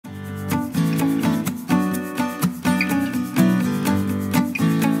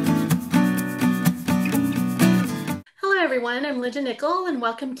everyone. I'm Linda Nickell, and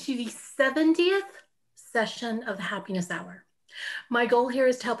welcome to the 70th session of the Happiness Hour. My goal here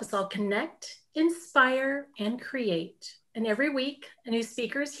is to help us all connect, inspire, and create. And every week, a new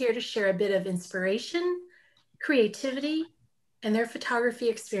speaker is here to share a bit of inspiration, creativity, and their photography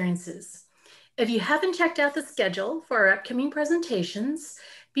experiences. If you haven't checked out the schedule for our upcoming presentations,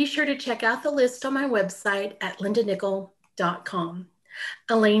 be sure to check out the list on my website at lindanickell.com.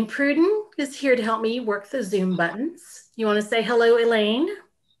 Elaine Pruden is here to help me work the Zoom buttons. You want to say hello, Elaine?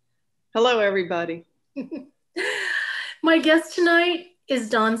 Hello, everybody. My guest tonight is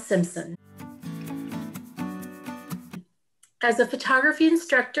Don Simpson. As a photography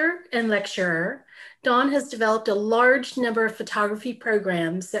instructor and lecturer, Don has developed a large number of photography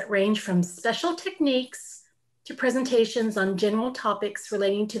programs that range from special techniques to presentations on general topics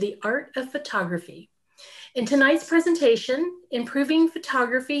relating to the art of photography. In tonight's presentation, Improving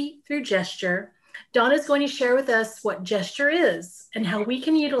Photography Through Gesture, Don is going to share with us what gesture is and how we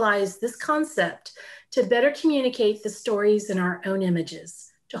can utilize this concept to better communicate the stories in our own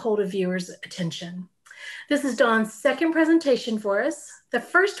images to hold a viewer's attention. This is Don's second presentation for us. The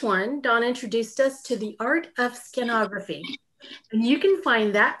first one, Don introduced us to the art of scanography, and you can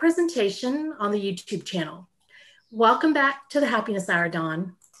find that presentation on the YouTube channel. Welcome back to the Happiness Hour,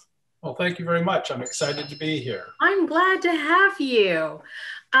 Don. Well, thank you very much. I'm excited to be here. I'm glad to have you.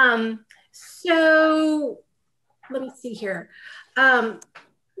 So let me see here. One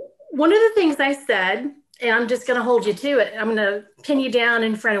of the things I said, and I'm just going to hold you to it, I'm going to pin you down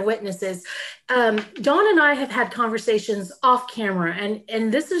in front of witnesses. Don and I have had conversations off camera,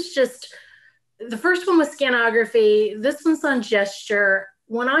 and this is just, the first one was scanography. This one's on gesture.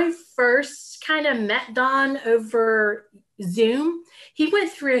 When I first kind of met Don over Zoom, he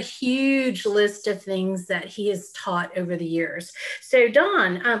went through a huge list of things that he has taught over the years. So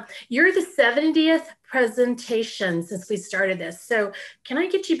Don, you're the 70th presentation since we started this. So can I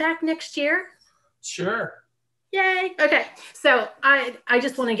get you back next year? Sure. Yay. Okay. So I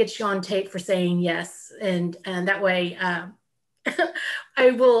just want to get you on tape for saying yes. And that way I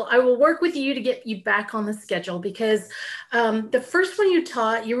will work with you to get you back on the schedule, because the first one you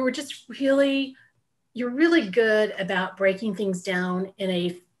taught, you were just you're really good about breaking things down in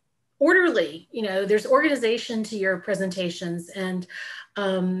a orderly, there's organization to your presentations. And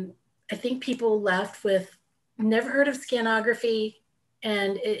I think people left with never heard of scanography,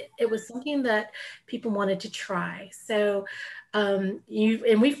 and it was something that people wanted to try. So and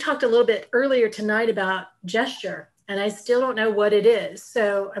we've talked a little bit earlier tonight about gesture, and I still don't know what it is.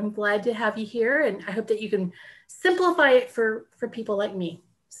 So I'm glad to have you here, and I hope that you can simplify it for people like me.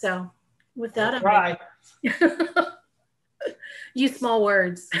 So with that, I'll try. Use small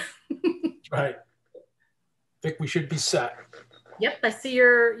words. Right. I think we should be set. Yep, I see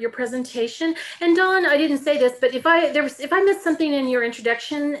your presentation. And Don, I didn't say this, but if I missed something in your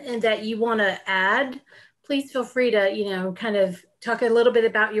introduction and that you want to add, please feel free to kind of talk a little bit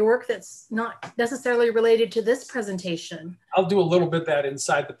about your work that's not necessarily related to this presentation. I'll do a little bit of that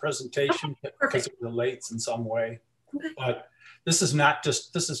inside the presentation because it relates in some way. Okay. But this is not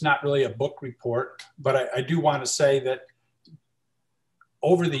really a book report, but I do want to say that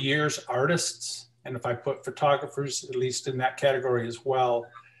over the years, artists, and if I put photographers, at least in that category as well,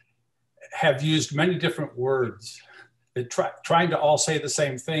 have used many different words. They're trying to all say the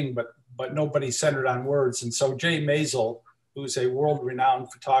same thing, but nobody's centered on words. And so Jay Maisel, who's a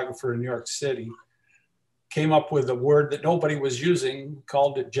world-renowned photographer in New York City, came up with a word that nobody was using,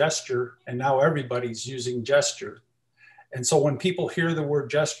 called it gesture, and now everybody's using gesture. And so when people hear the word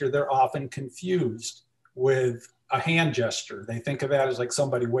gesture, they're often confused with a hand gesture. They think of that as like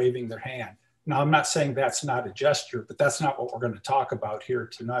somebody waving their hand. Now, I'm not saying that's not a gesture, but that's not what we're going to talk about here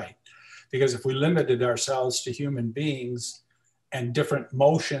tonight. Because if we limited ourselves to human beings and different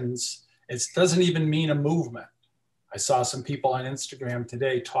motions, it doesn't even mean a movement. I saw some people on Instagram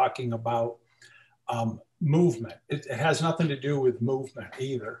today talking about movement. It has nothing to do with movement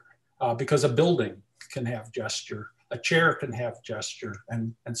either, because a building can have gesture. A chair can have gesture.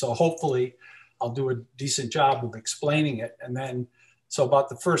 And so hopefully I'll do a decent job of explaining it. And then, so about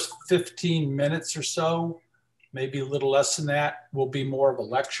the first 15 minutes or so, maybe a little less than that, will be more of a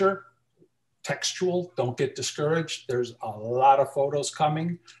lecture, textual. Don't get discouraged. There's a lot of photos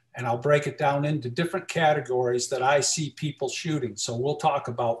coming, and I'll break it down into different categories that I see people shooting. So we'll talk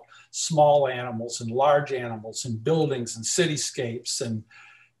about small animals and large animals and buildings and cityscapes and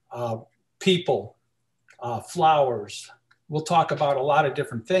people, flowers. We'll talk about a lot of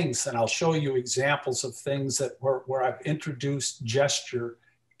different things, and I'll show you examples of things that where I've introduced gesture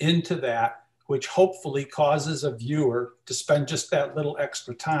into that, which hopefully causes a viewer to spend just that little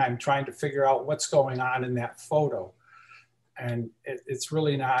extra time trying to figure out what's going on in that photo. And it's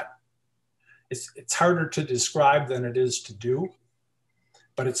really not, it's harder to describe than it is to do,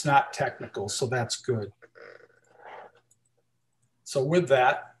 but it's not technical, so that's good. So with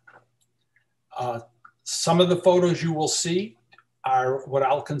that, some of the photos you will see are what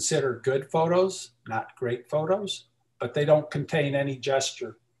I'll consider good photos, not great photos, but they don't contain any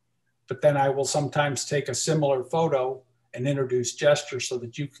gesture. But then I will sometimes take a similar photo and introduce gesture so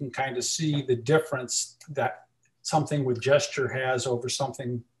that you can kind of see the difference that something with gesture has over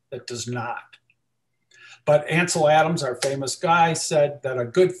something that does not. But Ansel Adams, our famous guy, said that a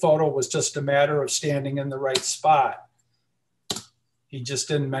good photo was just a matter of standing in the right spot. He just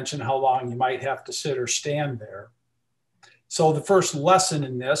didn't mention how long you might have to sit or stand there. So the first lesson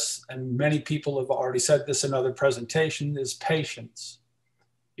in this, and many people have already said this in other presentations, is patience.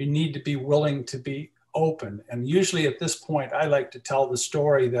 You need to be willing to be open. And usually at this point, I like to tell the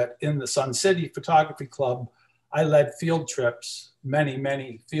story that in the Sun City Photography Club, I led field trips,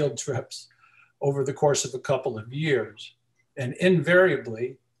 many field trips over the course of a couple of years. And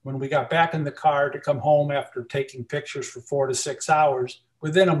invariably, when we got back in the car to come home after taking pictures for 4 to 6 hours,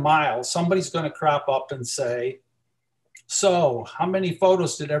 within a mile, somebody's going to crop up and say, so how many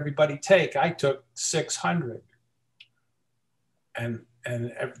photos did everybody take? I took 600. And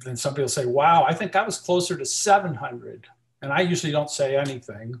then somebody will say, wow, I think I was closer to 700. And I usually don't say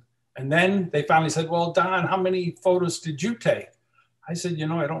anything. And then they finally said, well, Don, how many photos did you take? I said, you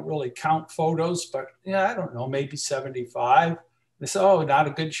know, I don't really count photos, but yeah, I don't know, maybe 75. They said, oh, not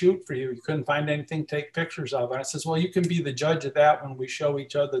a good shoot for you. You couldn't find anything to take pictures of. And I says, well, you can be the judge of that when we show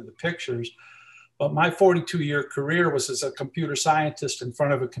each other the pictures. But my 42-year career was as a computer scientist in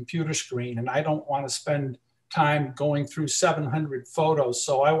front of a computer screen, and I don't want to spend time going through 700 photos.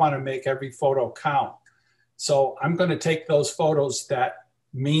 So I want to make every photo count. So I'm going to take those photos that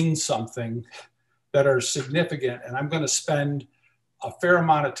mean something, that are significant, and I'm going to spend a fair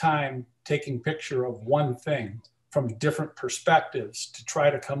amount of time taking picture of one thing from different perspectives to try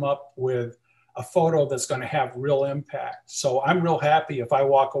to come up with a photo that's going to have real impact. So I'm real happy if I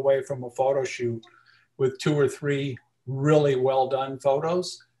walk away from a photo shoot with 2 or 3 really well done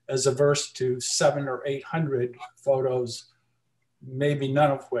photos, as averse to 700 or 800 photos, maybe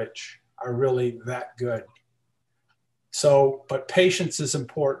none of which are really that good. So, but patience is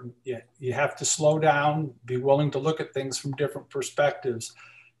important. You have to slow down, be willing to look at things from different perspectives.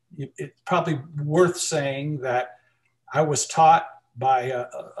 It's probably worth saying that I was taught by a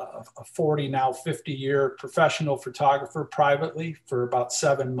 40, now 50-year professional photographer privately for about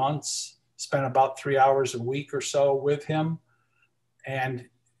 7 months, spent about 3 hours a week or so with him. And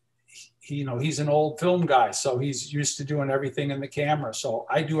he, you know, he's an old film guy, so he's used to doing everything in the camera. So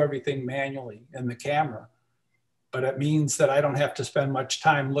I do everything manually in the camera. But it means that I don't have to spend much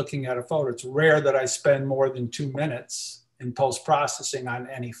time looking at a photo. It's rare that I spend more than 2 minutes in post-processing on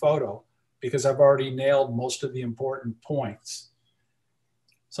any photo because I've already nailed most of the important points.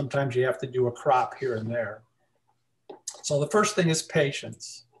 Sometimes you have to do a crop here and there. So the first thing is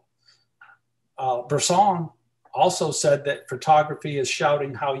patience. Bresson also said that photography is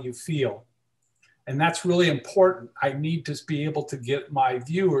shouting how you feel. And that's really important. I need to be able to get my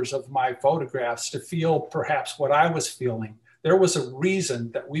viewers of my photographs to feel perhaps what I was feeling. There was a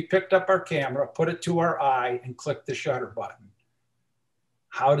reason that we picked up our camera, put it to our eye, and clicked the shutter button.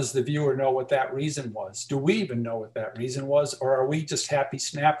 How does the viewer know what that reason was? Do we even know what that reason was? Or are we just happy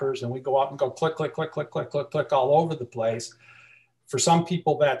snappers and we go out and go click, click, click, click, click, click, click all over the place? For some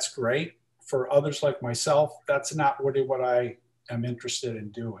people, that's great. For others like myself, that's not really what I am interested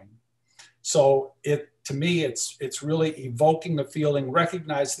in doing. So to me, it's really evoking the feeling,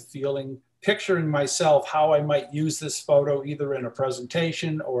 recognize the feeling, picturing myself how I might use this photo either in a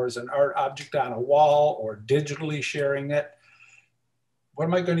presentation or as an art object on a wall or digitally sharing it. What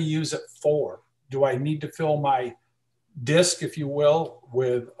am I going to use it for? Do I need to fill my disk, if you will,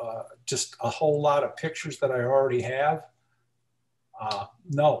 with just a whole lot of pictures that I already have?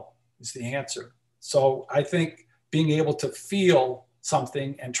 No, is the answer. So I think being able to feel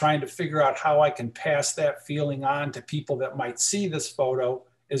something and trying to figure out how I can pass that feeling on to people that might see this photo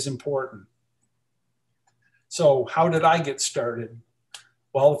is important. So how did I get started?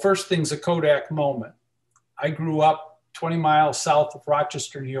 Well, the first thing's a Kodak moment. I grew up 20 miles south of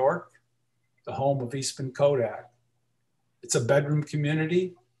Rochester, New York, the home of Eastman Kodak. It's a bedroom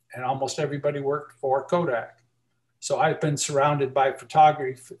community and almost everybody worked for Kodak. So I've been surrounded by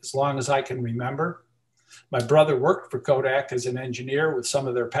photography as long as I can remember. My brother worked for Kodak as an engineer with some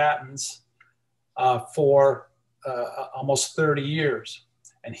of their patents for almost 30 years.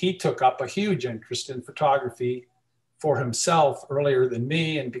 And he took up a huge interest in photography for himself earlier than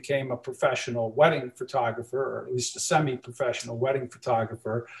me and became a professional wedding photographer, or at least a semi-professional wedding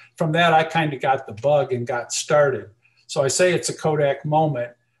photographer. From that, I kind of got the bug and got started. So I say it's a Kodak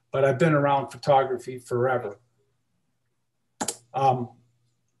moment, but I've been around photography forever.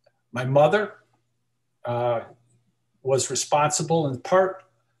 My mother was responsible in part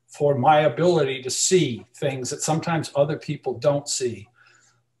for my ability to see things that sometimes other people don't see.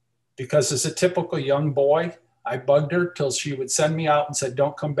 Because as a typical young boy, I bugged her till she would send me out and said,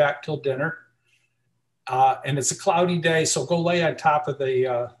 don't come back till dinner. And it's a cloudy day, so go lay on top of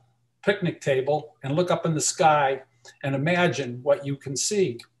the picnic table and look up in the sky and imagine what you can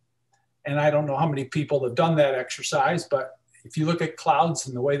see. And I don't know how many people have done that exercise, but if you look at clouds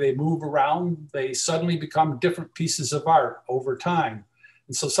and the way they move around, they suddenly become different pieces of art over time.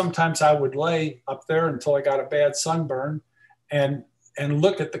 And so sometimes I would lay up there until I got a bad sunburn and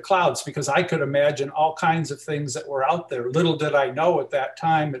look at the clouds, because I could imagine all kinds of things that were out there. Little did I know at that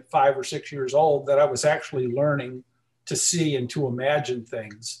time, at 5 or 6 years old, that I was actually learning to see and to imagine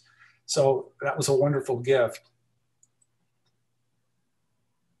things. So that was a wonderful gift.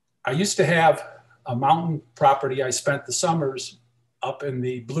 I used to have a mountain property. I spent the summers up in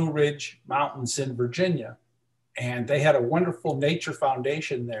the Blue Ridge Mountains in Virginia, and they had a wonderful nature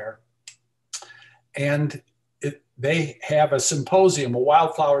foundation there. And they have a symposium, a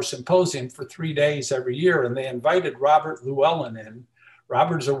wildflower symposium for 3 days every year, and they invited Robert Llewellyn in.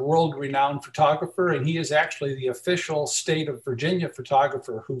 Robert's a world-renowned photographer, and he is actually the official state of Virginia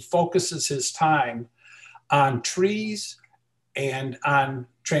photographer who focuses his time on trees and on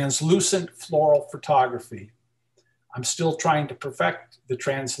translucent floral photography. I'm still trying to perfect the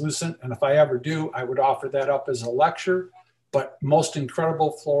translucent, and if I ever do, I would offer that up as a lecture, but most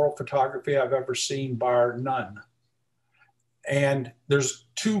incredible floral photography I've ever seen, bar none. And there's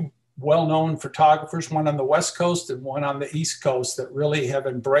 2 well-known photographers, one on the West Coast and one on the East Coast, that really have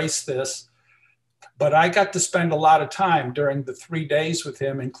embraced this. But I got to spend a lot of time during the 3 days with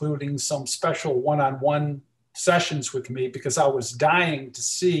him, including some special one-on-one sessions with me, because I was dying to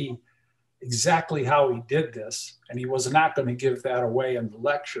see exactly how he did this. And he was not going to give that away in the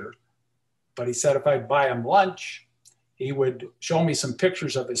lecture. But he said if I'd buy him lunch, he would show me some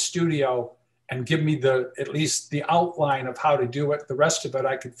pictures of his studio and give me at least the outline of how to do it. The rest of it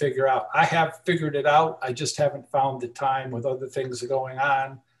I could figure out. I have figured it out. I just haven't found the time with other things going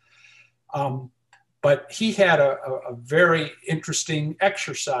on. But he had a very interesting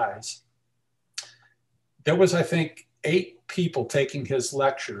exercise. There was, I think, 8 people taking his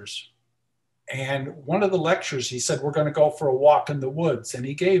lectures. And one of the lectures, he said, we're going to go for a walk in the woods. And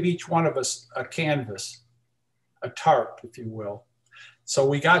he gave each one of us a canvas, a tarp, if you will. So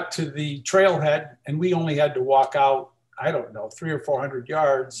we got to the trailhead and we only had to walk out, I don't know, 300 or 400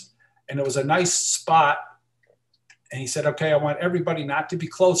 yards. And it was a nice spot. And he said, okay, I want everybody not to be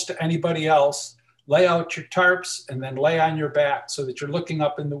close to anybody else. Lay out your tarps and then lay on your back so that you're looking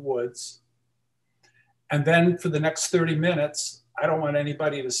up in the woods. And then for the next 30 minutes, I don't want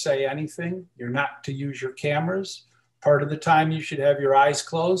anybody to say anything. You're not to use your cameras. Part of the time you should have your eyes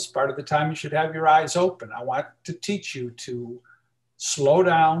closed. Part of the time you should have your eyes open. I want to teach you to slow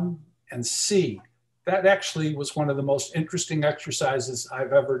down and see. That actually was one of the most interesting exercises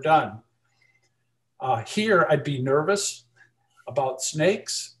I've ever done. Here, I'd be nervous about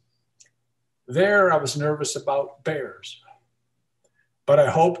snakes. There, I was nervous about bears. But I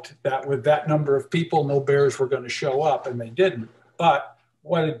hoped that with that number of people, no bears were going to show up, and they didn't. But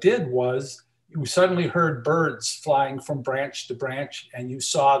what it did was you suddenly heard birds flying from branch to branch, and you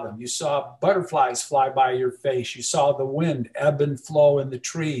saw them. You saw butterflies fly by your face. You saw the wind ebb and flow in the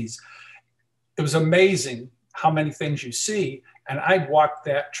trees. It was amazing how many things you see. And I'd walked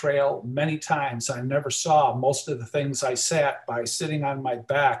that trail many times. I never saw most of the things I sat by sitting on my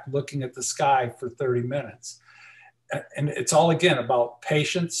back, looking at the sky for 30 minutes. And it's all, again, about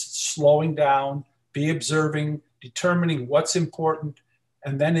patience, slowing down, be observing, determining what's important.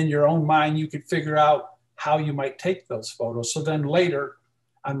 And then in your own mind, you could figure out how you might take those photos. So then later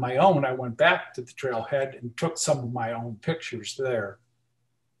on my own, I went back to the trailhead and took some of my own pictures there.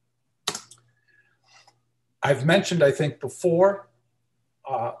 I've mentioned, I think before,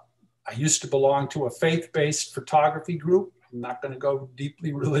 I used to belong to a faith-based photography group. I'm not going to go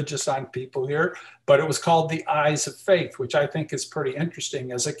deeply religious on people here, but it was called the Eyes of Faith, which I think is pretty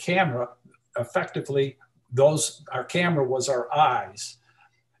interesting. As a camera, effectively, our camera was our eyes.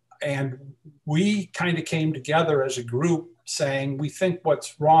 And we kind of came together as a group saying, we think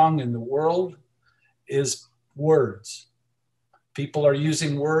what's wrong in the world is words. People are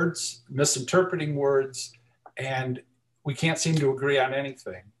using words, misinterpreting words, and we can't seem to agree on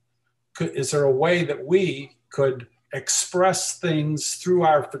anything. Is there a way that we could express things through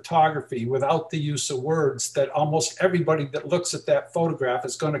our photography without the use of words that almost everybody that looks at that photograph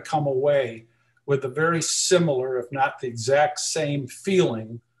is going to come away with a very similar, if not the exact same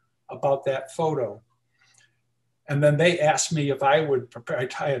feeling about that photo. And then they asked me if I would prepare.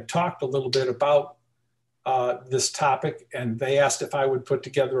 I had talked a little bit about this topic, and they asked if I would put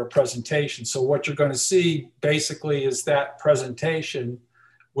together a presentation. So what you're going to see basically is that presentation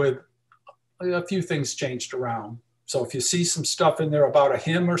with a few things changed around. So if you see some stuff in there about a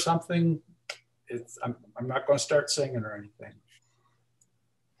hymn or something, I'm not going to start singing or anything.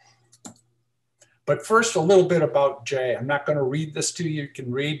 But first, a little bit about Jay. I'm not going to read this to you. You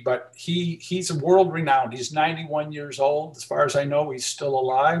can read, but he's world renowned. He's 91 years old. As far as I know, he's still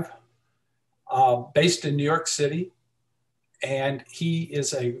alive, based in New York City. And he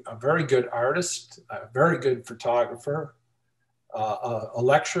is a very good artist, a very good photographer, a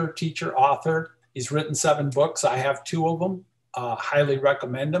lecturer, teacher, author. He's written 7 books. I have 2 of them. Highly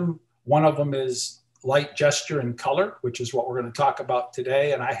recommend them. One of them is Light, Gesture, and Color, which is what we're going to talk about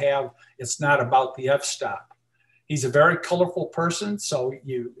today. And I have It's Not About the F-Stop. He's a very colorful person. So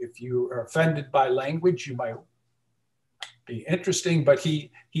if you are offended by language, you might be interesting, but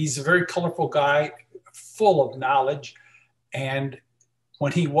he's a very colorful guy, full of knowledge. And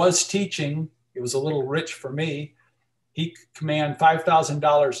when he was teaching, it was a little rich for me. He could command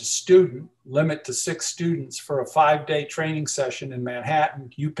 $5,000 a student, limit to 6 students for a 5-day training session in Manhattan.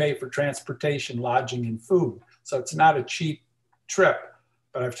 You pay for transportation, lodging, and food. So it's not a cheap trip,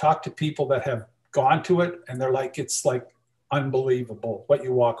 but I've talked to people that have gone to it and they're like, it's like unbelievable what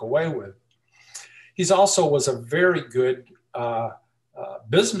you walk away with. He's also was a very good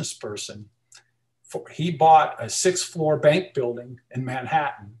business person. He bought a 6-floor bank building in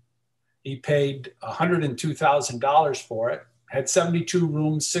Manhattan. He paid $102,000 for it, had 72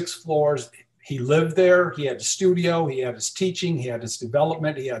 rooms, 6 floors. He lived there. He had a studio. He had his teaching. He had his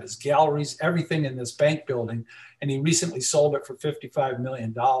development. He had his galleries, everything in this bank building. And he recently sold it for $55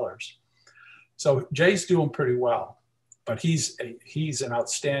 million. So Jay's doing pretty well, but he's an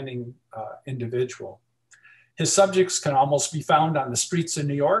outstanding individual. His subjects can almost be found on the streets of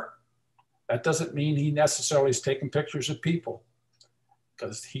New York. That doesn't mean he necessarily is taking pictures of people,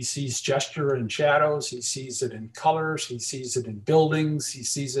 because he sees gesture and shadows, he sees it in colors, he sees it in buildings, he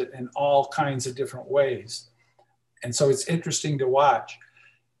sees it in all kinds of different ways. And so it's interesting to watch.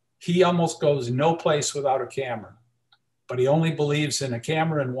 He almost goes no place without a camera, but he only believes in a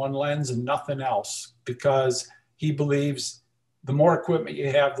camera and one lens and nothing else, because he believes the more equipment you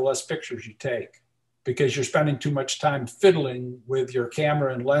have, the less pictures you take, because you're spending too much time fiddling with your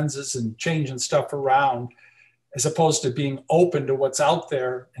camera and lenses and changing stuff around, as opposed to being open to what's out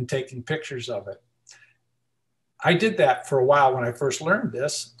there and taking pictures of it. I did that for a while when I first learned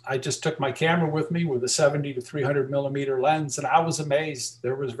this. I just took my camera with me with a 70 to 300 millimeter lens, and I was amazed.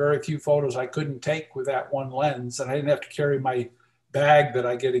 There was very few photos I couldn't take with that one lens, and I didn't have to carry my bag that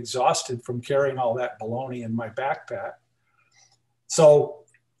I get exhausted from carrying all that baloney in my backpack. So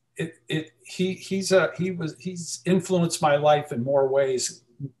he's influenced my life in more ways,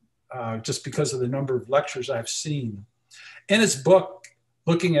 just because of the number of lectures I've seen. In his book,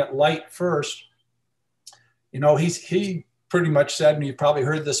 Looking at Light First, he pretty much said, and you've probably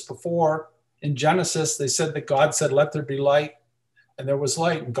heard this before, in Genesis, they said that God said, let there be light, and there was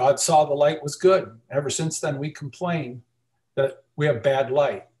light, and God saw the light was good. Ever since then, we complain that we have bad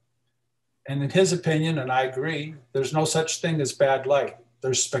light. And in his opinion, and I agree, there's no such thing as bad light.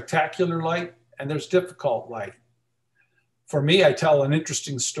 There's spectacular light, and there's difficult light. For me, I tell an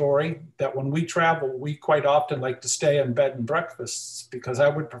interesting story that when we travel, we quite often like to stay in bed and breakfasts, because I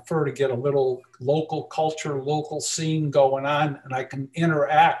would prefer to get a little local culture, local scene going on, and I can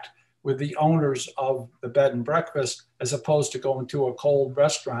interact with the owners of the bed and breakfast, as opposed to going to a cold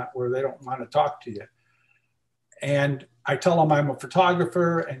restaurant where they don't want to talk to you. And I tell them I'm a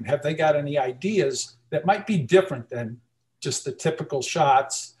photographer, and have they got any ideas that might be different than just the typical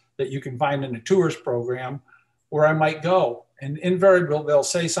shots that you can find in a tourist program, where I might go. And invariably, they'll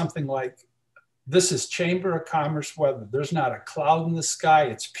say something like, this is Chamber of Commerce weather. There's not a cloud in the sky.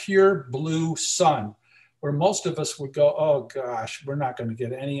 It's pure blue sun, where most of us would go, oh gosh, we're not going to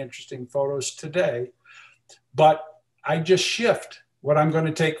get any interesting photos today. But I just shift what I'm going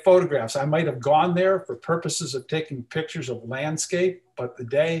to take photographs. I might have gone there for purposes of taking pictures of landscape, but the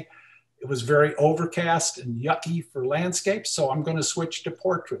day it was very overcast and yucky for landscapes. So I'm going to switch to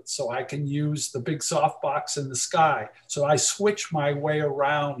portraits so I can use the big softbox in the sky. So I switch my way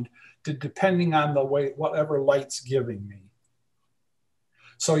around to depending on the way, whatever light's giving me.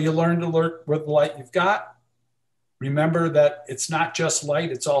 So you learn to work with the light you've got. Remember that it's not just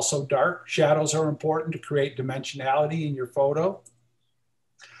light, it's also dark. Shadows are important to create dimensionality in your photo.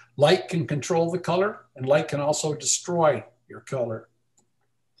 Light can control the color, and light can also destroy your color.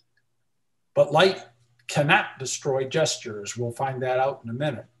 But light cannot destroy gestures. We'll find that out in a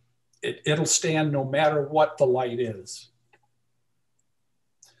minute. It'll stand no matter what the light is.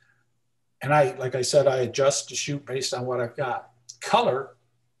 And like I said, I adjust to shoot based on what I've got. Color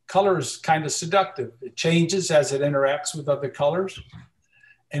is kind of seductive. It changes as it interacts with other colors.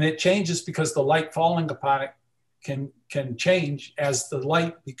 And it changes because the light falling upon it can change as the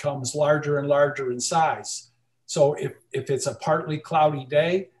light becomes larger and larger in size. So if it's a partly cloudy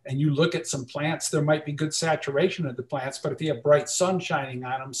day and you look at some plants, there might be good saturation of the plants, but if you have bright sun shining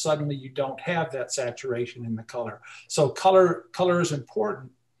on them, suddenly you don't have that saturation in the color. So color is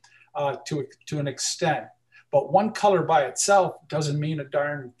important to an extent, but one color by itself doesn't mean a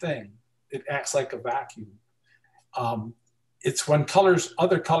darn thing. It acts like a vacuum. It's when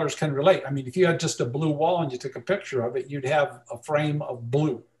other colors can relate. I mean, if you had just a blue wall and you took a picture of it, you'd have a frame of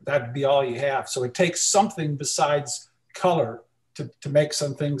blue. That'd be all you have. So it takes something besides color to make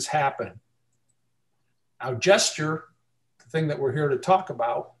some things happen. Now, gesture, the thing that we're here to talk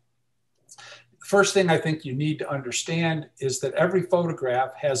about, the first thing I think you need to understand is that every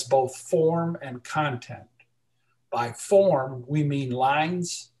photograph has both form and content. By form, we mean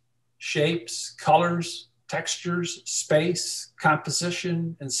lines, shapes, colors, textures, space,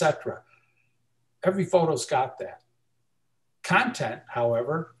 composition, etc. Every photo's got that. Content,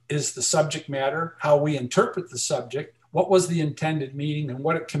 however, is the subject matter, how we interpret the subject, what was the intended meaning, and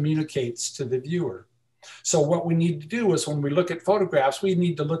what it communicates to the viewer. So what we need to do is when we look at photographs, we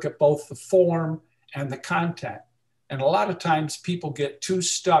need to look at both the form and the content. And a lot of times people get too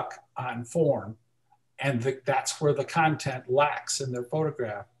stuck on form, and that's where the content lacks in their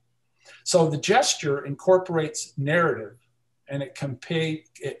photograph. So the gesture incorporates narrative, and it can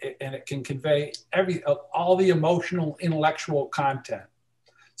convey all the emotional, intellectual content.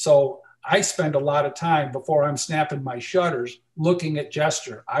 So I spend a lot of time before I'm snapping my shutters looking at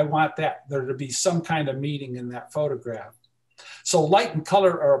gesture. I want there to be some kind of meaning in that photograph. So light and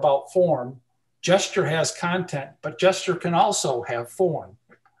color are about form. Gesture has content, but gesture can also have form.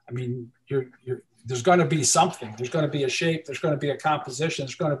 I mean, there's going to be something. There's going to be a shape. There's going to be a composition.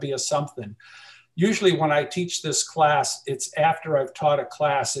 There's going to be a something. Usually when I teach this class, it's after I've taught a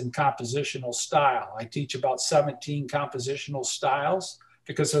class in compositional style. I teach about 17 compositional styles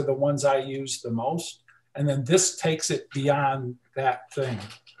because they're the ones I use the most. And then this takes it beyond that thing.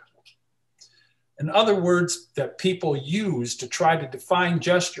 In other words, that people use to try to define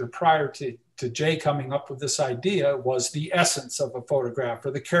gesture prior to Jay coming up with this idea was the essence of a photograph, or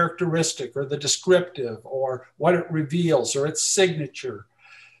the characteristic, or the descriptive, or what it reveals, or its signature.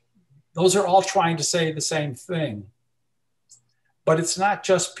 Those are all trying to say the same thing. But it's not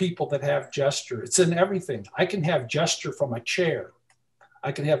just people that have gesture. It's in everything. I can have gesture from a chair.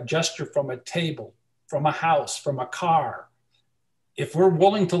 I can have gesture from a table, from a house, from a car. If we're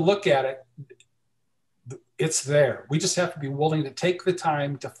willing to look at it, it's there. We just have to be willing to take the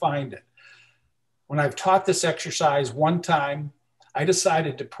time to find it. When I've taught this exercise one time, I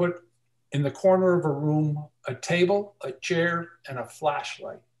decided to put in the corner of a room a table, a chair, and a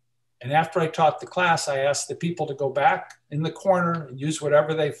flashlight. And after I taught the class, I asked the people to go back in the corner and use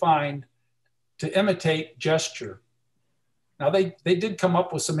whatever they find to imitate gesture. Now, they did come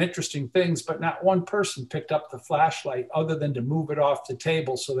up with some interesting things, but not one person picked up the flashlight other than to move it off the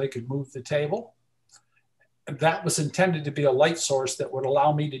table so they could move the table. And that was intended to be a light source that would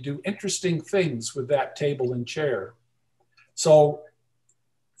allow me to do interesting things with that table and chair. So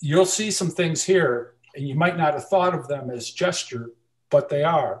you'll see some things here, and you might not have thought of them as gesture, but they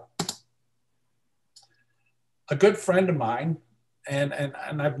are. A good friend of mine, and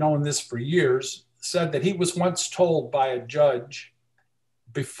I've known this for years, said that he was once told by a judge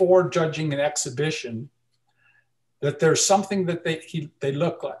before judging an exhibition that there's something that they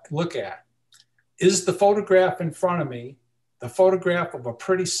look at. Is the photograph in front of me the photograph of a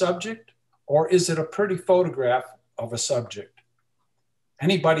pretty subject, or is it a pretty photograph of a subject?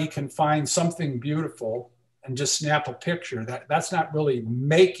 Anybody can find something beautiful and just snap a picture. That's not really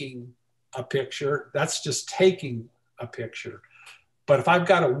making a picture, that's just taking a picture. But if I've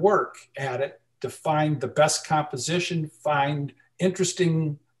got to work at it to find the best composition, find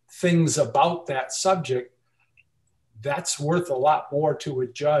interesting things about that subject, that's worth a lot more to a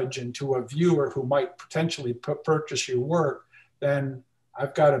judge and to a viewer who might potentially purchase your work than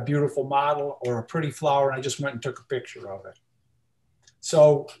I've got a beautiful model or a pretty flower and I just went and took a picture of it.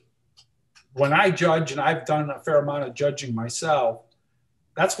 So when I judge, and I've done a fair amount of judging myself,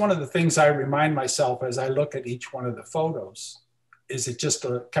 that's one of the things I remind myself as I look at each one of the photos. Is it just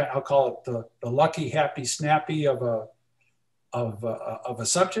I'll call it the lucky, happy, snappy of a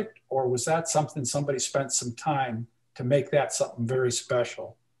subject, or was that something somebody spent some time to make that something very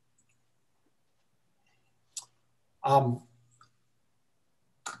special?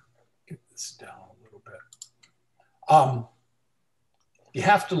 Get this down a little bit. You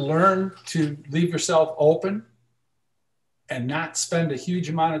have to learn to leave yourself open and not spend a huge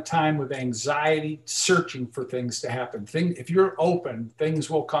amount of time with anxiety searching for things to happen. If you're open, things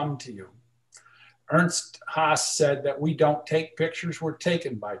will come to you. Ernst Haas said that we don't take pictures, we're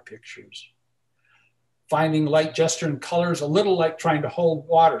taken by pictures. Finding light, gesture, and colors, a little like trying to hold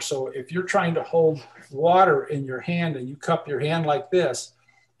water. So if you're trying to hold water in your hand and you cup your hand like this,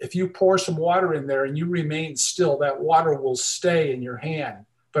 if you pour some water in there and you remain still, that water will stay in your hand.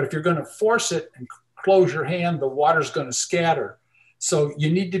 But if you're going to force it and close your hand, the water's going to scatter. So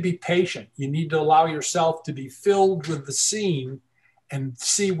you need to be patient. You need to allow yourself to be filled with the scene and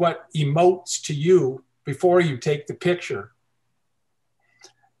see what emotes to you before you take the picture.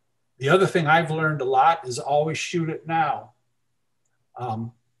 The other thing I've learned a lot is always shoot it now.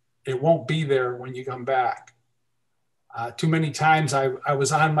 It won't be there when you come back. Too many times I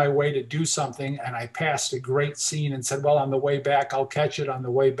was on my way to do something and I passed a great scene and said, well, on the way back, I'll catch it. On the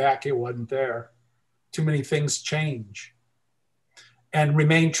way back, it wasn't there. Too many things change. And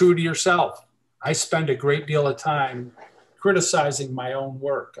remain true to yourself. I spend a great deal of time criticizing my own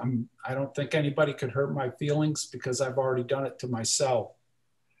work. I don't think anybody could hurt my feelings because I've already done it to myself.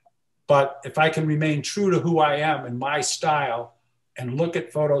 But if I can remain true to who I am and my style and look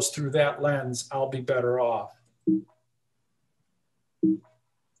at photos through that lens, I'll be better off.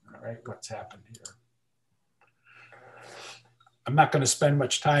 All right, what's happened here? I'm not going to spend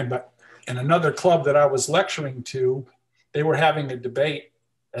much time, but in another club that I was lecturing to, they were having a debate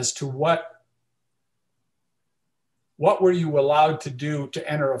as to what were you allowed to do to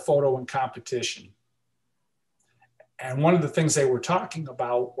enter a photo in competition. And one of the things they were talking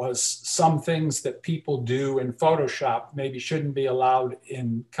about was some things that people do in Photoshop maybe shouldn't be allowed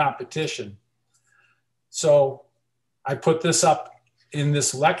in competition. So I put this up in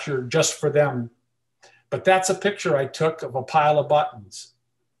this lecture just for them. But that's a picture I took of a pile of buttons.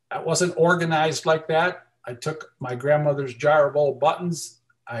 That wasn't organized like that. I took my grandmother's jar of old buttons.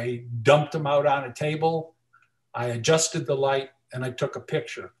 I dumped them out on a table. I adjusted the light and I took a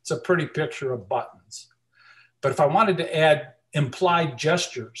picture. It's a pretty picture of buttons. But if I wanted to add implied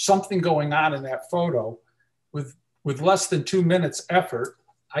gesture, something going on in that photo with less than 2 minutes effort,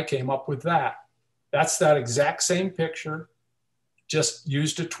 I came up with that. That's that exact same picture, just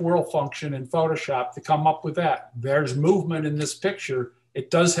used a twirl function in Photoshop to come up with that. There's movement in this picture. It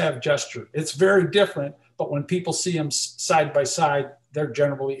does have gesture. It's very different, but when people see them side by side, they're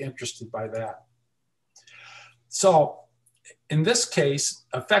generally interested by that. So in this case,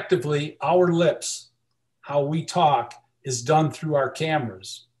 effectively, our lips, how we talk, is done through our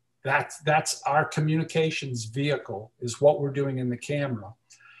cameras. That's our communications vehicle, is what we're doing in the camera.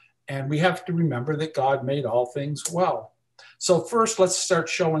 And we have to remember that God made all things well. So first, let's start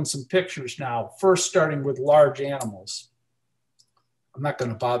showing some pictures now, first starting with large animals. I'm not going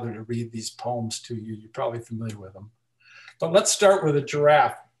to bother to read these poems to you. You're probably familiar with them. But let's start with a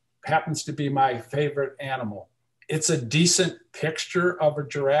giraffe. Happens to be my favorite animal. It's a decent picture of a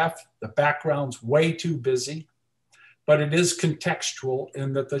giraffe. The background's way too busy, but it is contextual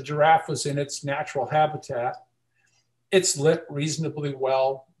in that the giraffe was in its natural habitat. It's lit reasonably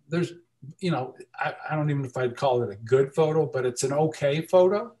well. There's, you know, I don't even know if I'd call it a good photo, but it's an okay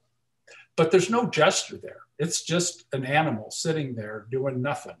photo. But there's no gesture there. It's just an animal sitting there doing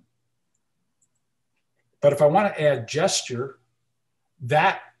nothing. But if I want to add gesture,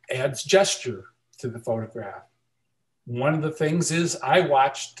 that adds gesture to the photograph. One of the things is I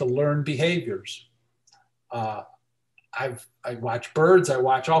watch to learn behaviors. I watch birds, I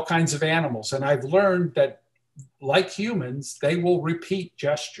watch all kinds of animals, and I've learned that, like humans, they will repeat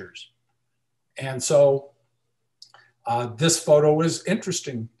gestures. And so this photo is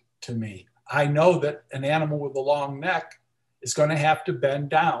interesting to me. I know that an animal with a long neck is going to have to bend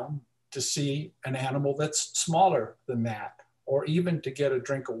down to see an animal that's smaller than that, or even to get a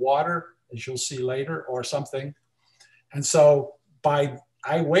drink of water, as you'll see later, or something. And so I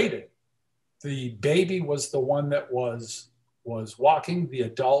waited. The baby was the one that was walking, the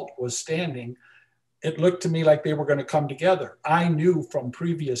adult was standing. It looked to me like they were going to come together. I knew from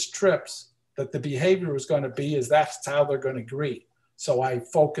previous trips that the behavior was going to be is that's how they're going to greet. So I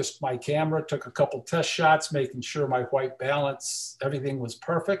focused my camera, took a couple test shots, making sure my white balance, everything was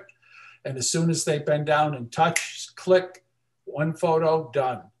perfect. And as soon as they bend down and touch, click, one photo,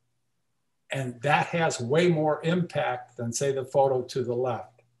 done. And that has way more impact than, say, the photo to the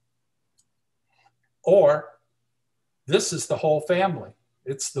left. Or this is the whole family.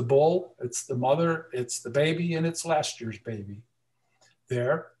 It's the bull, it's the mother, it's the baby, and it's last year's baby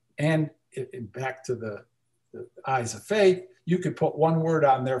there. And back to the eyes of faith, you could put one word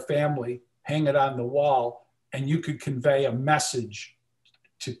on their family, hang it on the wall, and you could convey a message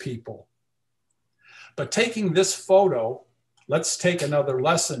to people. But taking this photo, let's take another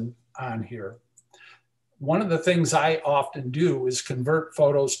lesson on here. One of the things I often do is convert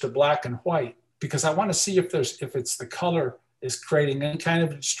photos to black and white, because I want to see if it's the color is creating any kind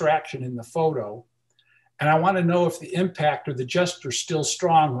of distraction in the photo. And I want to know if the impact or the gesture is still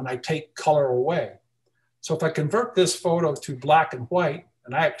strong when I take color away. So if I convert this photo to black and white,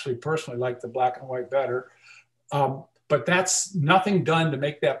 and I actually personally like the black and white better, but that's nothing done to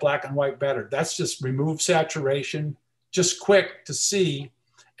make that black and white better. That's just remove saturation, just quick to see.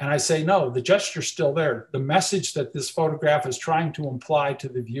 And I say, no, the gesture's still there. The message that this photograph is trying to imply to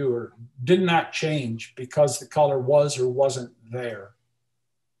the viewer did not change because the color was or wasn't there.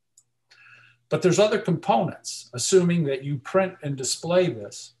 But there's other components, assuming that you print and display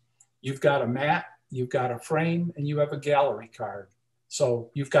this. You've got a mat, you've got a frame, and you have a gallery card. So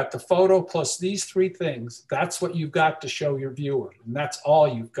you've got the photo plus these three things. That's what you've got to show your viewer. And that's all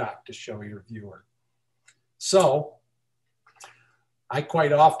you've got to show your viewer. So I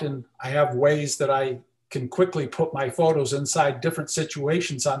quite often, I have ways that I can quickly put my photos inside different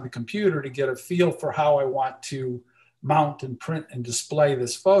situations on the computer to get a feel for how I want to mount and print and display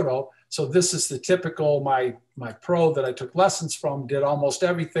this photo. So this is the typical, my pro that I took lessons from did almost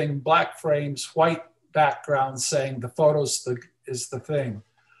everything, black frames, white backgrounds, saying the photos is the thing.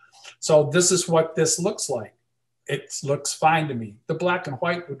 So this is what this looks like. It looks fine to me. The black and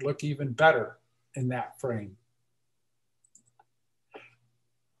white would look even better in that frame.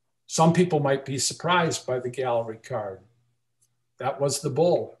 Some people might be surprised by the gallery card. That was the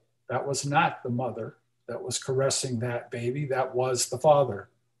bull. That was not the mother that was caressing that baby. That was the father.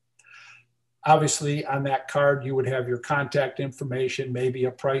 Obviously, on that card, you would have your contact information, maybe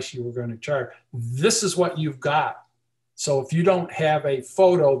a price you were going to charge. This is what you've got. So if you don't have a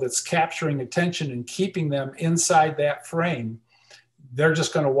photo that's capturing attention and keeping them inside that frame, they're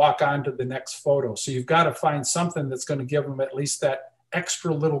just going to walk on to the next photo. So you've got to find something that's going to give them at least that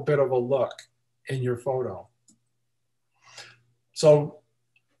extra little bit of a look in your photo. So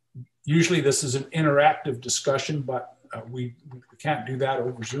usually this is an interactive discussion, but we can't do that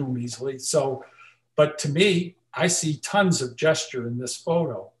over Zoom easily. So, but to me, I see tons of gesture in this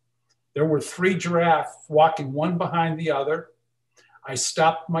photo. There were 3 giraffes walking one behind the other. I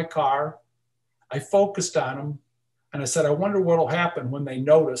stopped my car. I focused on them. And I said, I wonder what'll happen when they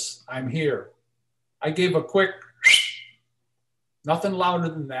notice I'm here. I gave a quick, nothing louder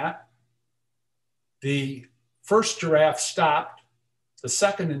than that. The first giraffe stopped. The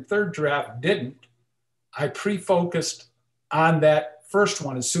second and third giraffe didn't. I pre-focused on that first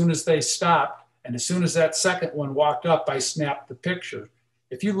one as soon as they stopped. And as soon as that second one walked up, I snapped the picture.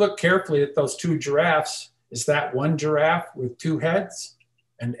 If you look carefully at those 2 giraffes, is that one giraffe with 2 heads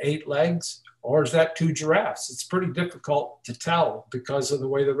and 8 legs? Or is that 2 giraffes? It's pretty difficult to tell because of the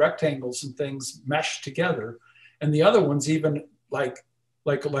way the rectangles and things mesh together. And the other one's even like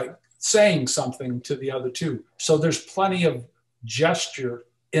saying something to the other 2. So there's plenty of gesture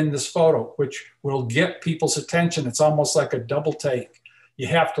in this photo, which will get people's attention. It's almost like a double take. You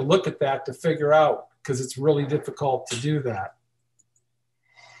have to look at that to figure out, because it's really difficult to do that.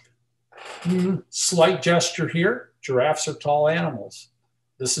 Slight gesture here. Giraffes are tall animals.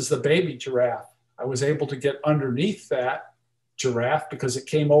 This is the baby giraffe. I was able to get underneath that giraffe because it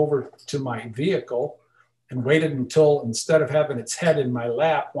came over to my vehicle and waited until, instead of having its head in my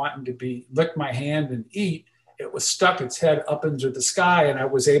lap, wanting to lick my hand and eat, it was stuck its head up into the sky, and I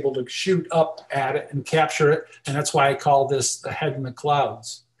was able to shoot up at it and capture it. And that's why I call this the head in the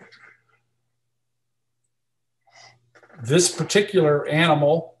clouds. This particular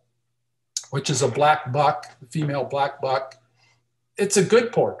animal, which is a black buck, a female black buck, it's a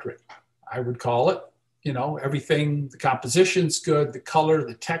good portrait, I would call it. You know, everything, the composition's good, the color,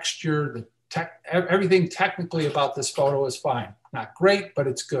 the texture, everything technically about this photo is fine. Not great, but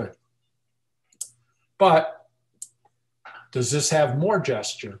it's good. But does this have more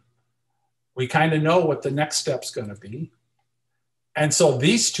gesture? We kind of know what the next step's going to be. And so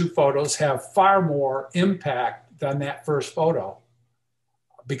these 2 photos have far more impact than that first photo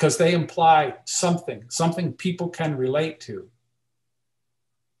because they imply something people can relate to.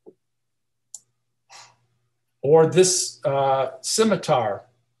 Or this scimitar.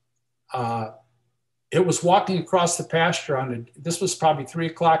 it was walking across the pasture this was probably 3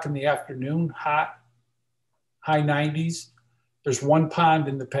 o'clock in the afternoon, hot, high 90s. There's one pond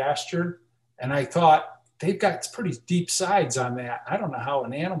in the pasture. And I thought, they've got pretty deep sides on that. I don't know how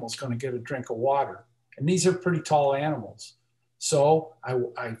an animal's going to get a drink of water. And these are pretty tall animals. So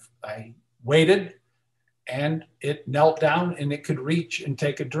I waited, and it knelt down and it could reach and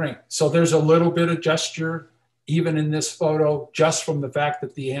take a drink. So there's a little bit of gesture even in this photo, just from the fact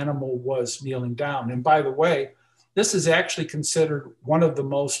that the animal was kneeling down. And by the way, this is actually considered one of the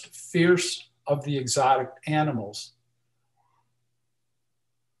most fierce of the exotic animals.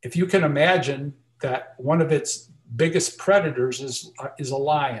 If you can imagine that one of its biggest predators is a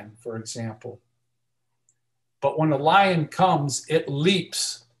lion, for example. But when a lion comes, it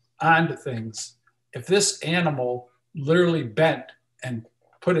leaps onto things. If this animal literally bent and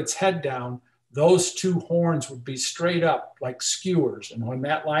put its head down, those two horns would be straight up like skewers. And when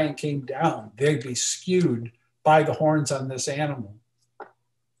that lion came down, they'd be skewed by the horns on this animal,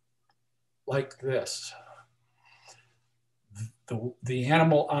 like this. The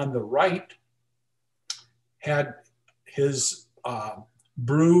animal on the right had his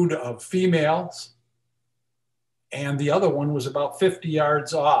brood of females, and the other one was about 50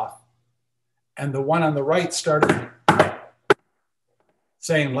 yards off. And the one on the right started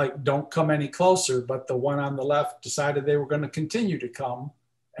saying, like, don't come any closer, but the one on the left decided they were going to continue to come.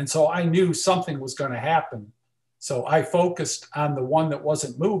 And so I knew something was going to happen. So I focused on the one that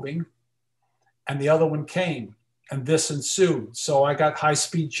wasn't moving, and the other one came, and this ensued. So I got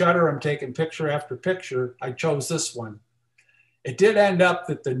high-speed shutter. I'm taking picture after picture. I chose this one. It did end up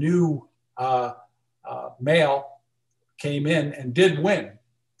that the new male came in and did win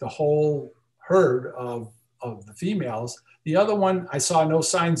the whole herd of the females. The other one, I saw no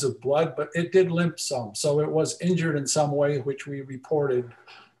signs of blood, but it did limp some. So it was injured in some way, which we reported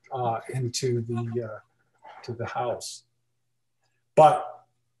into the house. But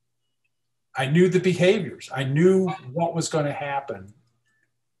I knew the behaviors. I knew what was going to happen.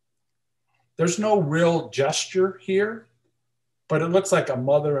 There's no real gesture here, but it looks like a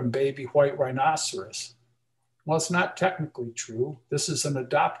mother and baby white rhinoceros. Well, it's not technically true. This is an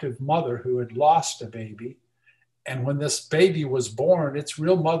adoptive mother who had lost a baby. And when this baby was born, its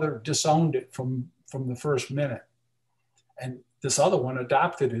real mother disowned it from the first minute. And this other one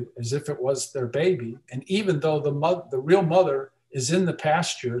adopted it as if it was their baby. And even though the real mother is in the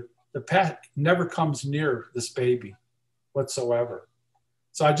pasture, the pet never comes near this baby whatsoever.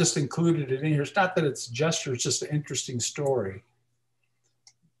 So I just included it in here. It's not that it's gesture, it's just an interesting story.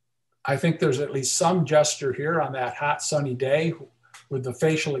 I think there's at least some gesture here on that hot sunny day with the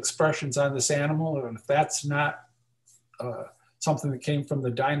facial expressions on this animal. And if that's not something that came from the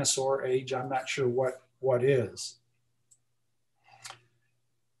dinosaur age, I'm not sure what is.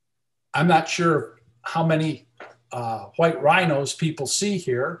 I'm not sure how many white rhinos people see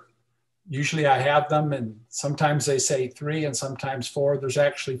here. Usually I have them, and sometimes they say 3 and sometimes 4. There's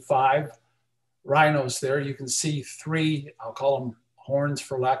actually 5 rhinos there. You can see 3, I'll call them horns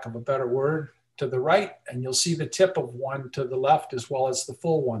for lack of a better word, to the right, and you'll see the tip of one to the left as well as the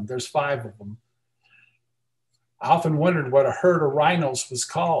full one. There's 5 of them. I often wondered what a herd of rhinos was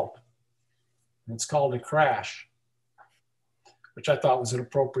called. It's called a crash, which I thought was an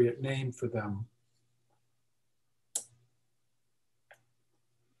appropriate name for them.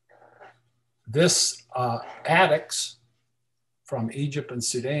 This addax from Egypt and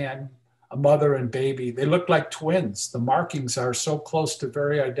Sudan, a mother and baby, they look like twins. The markings are so close to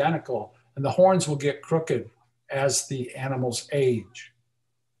very identical, and the horns will get crooked as the animals age.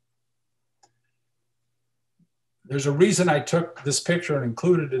 There's a reason I took this picture and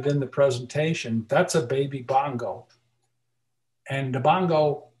included it in the presentation. That's a baby bongo. And the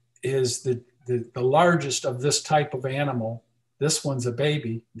bongo is the largest of this type of animal. This one's a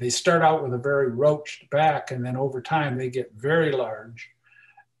baby. They start out with a very roached back, and then over time they get very large,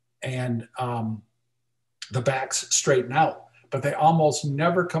 and the backs straighten out, but they almost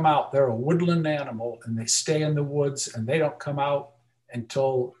never come out. They're a woodland animal, and they stay in the woods, and they don't come out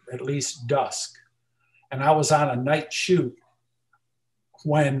until at least dusk. And I was on a night shoot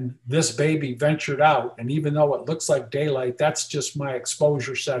when this baby ventured out, and even though it looks like daylight, that's just my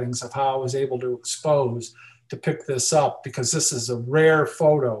exposure settings of how I was able to expose to pick this up, because this is a rare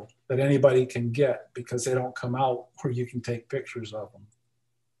photo that anybody can get because they don't come out where you can take pictures of them.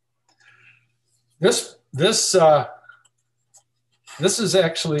 This is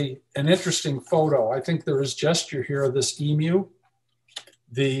actually an interesting photo. I think there is gesture here of this emu.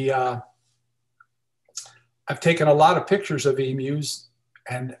 I've taken a lot of pictures of emus,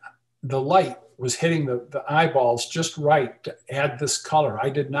 and the light was hitting the eyeballs just right to add this color.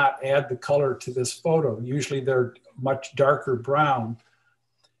 I did not add the color to this photo. Usually they're much darker brown.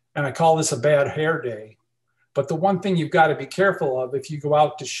 And I call this a bad hair day. But the one thing you've got to be careful of if you go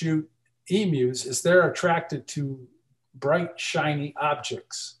out to shoot emus is they're attracted to bright, shiny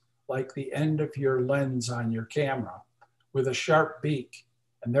objects, like the end of your lens on your camera with a sharp beak.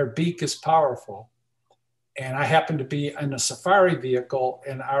 And their beak is powerful. And I happened to be in a safari vehicle,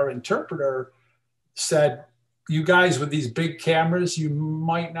 and our interpreter said, you guys with these big cameras, you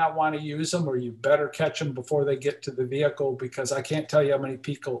might not want to use them, or you better catch them before they get to the vehicle, because I can't tell you how many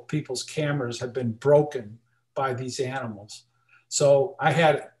people's cameras have been broken by these animals. So I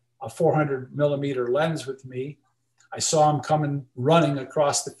had a 400 millimeter lens with me. I saw them coming running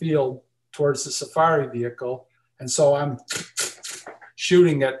across the field towards the safari vehicle. And so I'm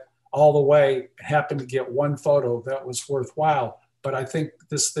shooting it all the way, happened to get one photo that was worthwhile. But I think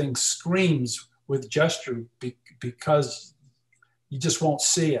this thing screams with gesture because you just won't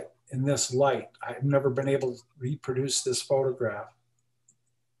see it in this light. I've never been able to reproduce this photograph.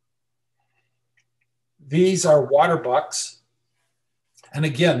 These are water bucks. And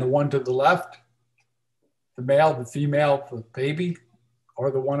again, the one to the left, the male, the female, the baby,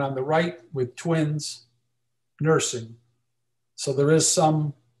 or the one on the right with twins nursing. So there is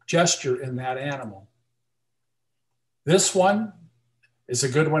some gesture in that animal. This one is a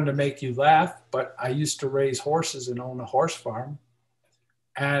good one to make you laugh, but I used to raise horses and own a horse farm.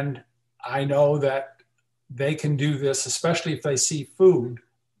 And I know that they can do this, especially if they see food.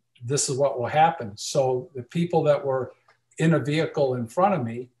 This is what will happen. So the people that were in a vehicle in front of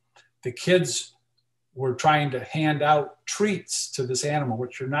me, the kids were trying to hand out treats to this animal,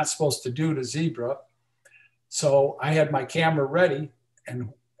 which you're not supposed to do to zebra. So I had my camera ready,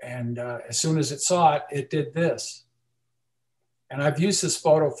 and as soon as it saw it, it did this. And I've used this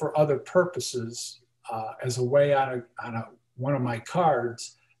photo for other purposes as a way on one of my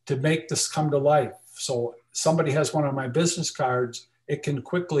cards to make this come to life. So somebody has one of my business cards, it can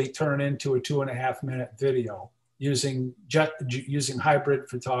quickly turn into a 2.5 minute video using hybrid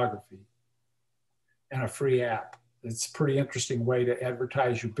photography and a free app. It's a pretty interesting way to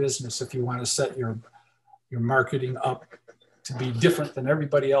advertise your business if you want to set your marketing up to be different than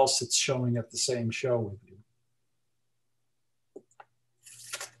everybody else that's showing at the same show with you.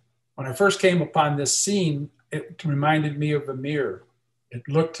 When I first came upon this scene, it reminded me of a mirror. It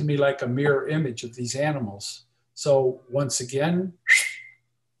looked to me like a mirror image of these animals. So once again,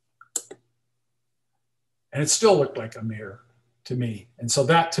 and it still looked like a mirror to me. And so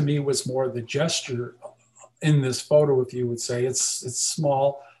that to me was more the gesture in this photo, if you would say. It's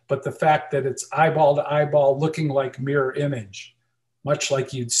small, but the fact that it's eyeball to eyeball looking like mirror image, much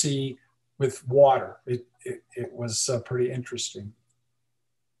like you'd see with water. It was pretty interesting.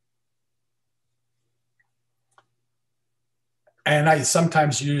 And I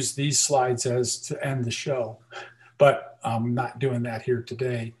sometimes use these slides as to end the show, but I'm not doing that here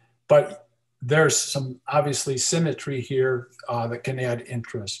today. But there's some obviously symmetry here that can add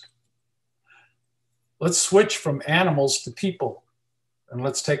interest. Let's switch from animals to people, and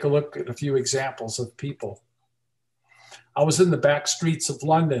let's take a look at a few examples of people. I was in the back streets of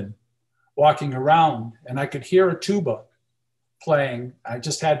London walking around, and I could hear a tuba playing. I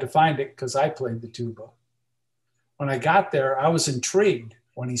just had to find it because I played the tuba. When I got there, I was intrigued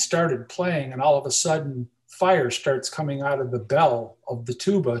when he started playing, and all of a sudden fire starts coming out of the bell of the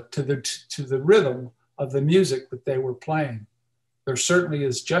tuba to the rhythm of the music that they were playing. There certainly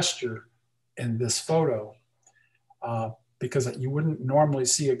is gesture in this photo because you wouldn't normally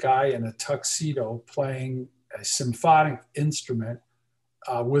see a guy in a tuxedo playing a symphonic instrument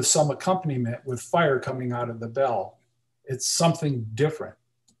with some accompaniment with fire coming out of the bell. It's something different.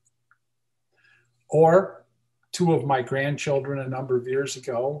 Or two of my grandchildren a number of years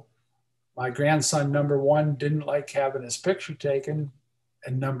ago, my grandson, number one, didn't like having his picture taken,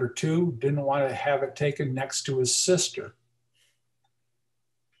 and number two, didn't want to have it taken next to his sister.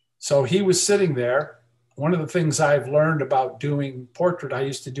 So he was sitting there. One of the things I've learned about doing portrait, I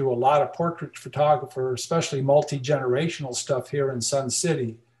used to do a lot of portrait photographer, especially multi-generational stuff here in Sun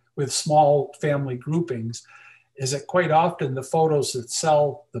City with small family groupings, is that quite often the photos that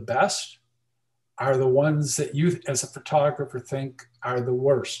sell the best are the ones that you as a photographer think are the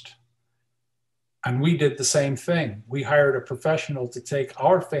worst. And we did the same thing. We hired a professional to take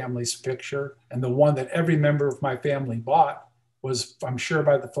our family's picture, and the one that every member of my family bought was, I'm sure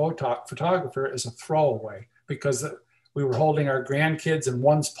by the photographer, as a throwaway, because we were holding our grandkids and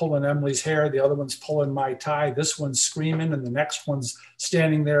one's pulling Emily's hair, the other one's pulling my tie, this one's screaming, and the next one's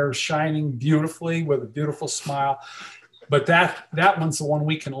standing there shining beautifully with a beautiful smile. but that one's the one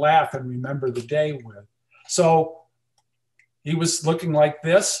we can laugh and remember the day with. So he was looking like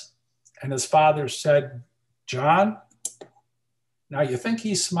this, and his father said, "John, now you think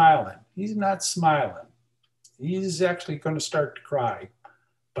he's smiling. He's not smiling. He's actually going to start to cry."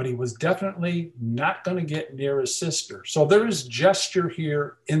 But he was definitely not going to get near his sister. So there is gesture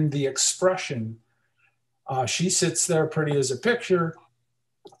here in the expression. She sits there pretty as a picture.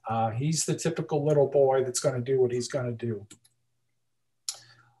 He's the typical little boy that's going to do what he's going to do.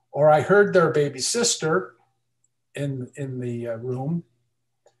 Or I heard their baby sister in the room,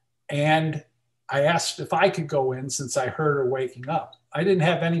 and I asked if I could go in since I heard her waking up. I didn't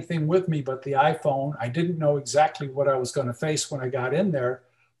have anything with me but the iPhone. I didn't know exactly what I was going to face when I got in there,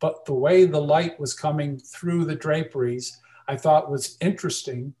 but the way the light was coming through the draperies, I thought was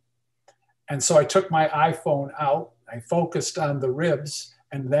interesting. And so I took my iPhone out, I focused on the ribs,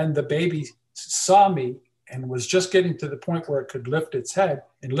 and then the baby saw me and was just getting to the point where it could lift its head,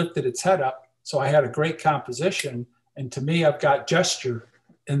 and lifted its head up. So I had a great composition. And to me, I've got gesture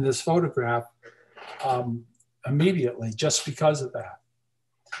in this photograph immediately just because of that.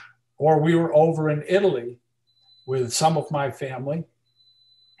 Or we were over in Italy with some of my family,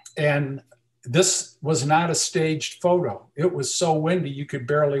 and this was not a staged photo. It was so windy you could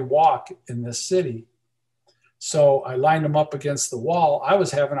barely walk in this city. So I lined them up against the wall. I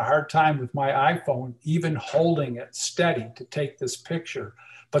was having a hard time with my iPhone, even holding it steady to take this picture.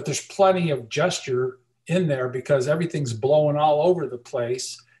 But there's plenty of gesture in there because everything's blowing all over the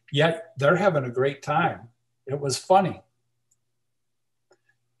place, yet they're having a great time. It was funny.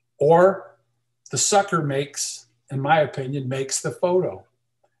 Or the sucker makes, in my opinion, makes the photo.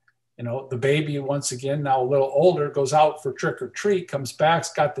 You know, the baby, once again, now a little older, goes out for trick or treat, comes back,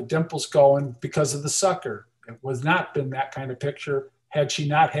 got the dimples going because of the sucker. It was not been that kind of picture had she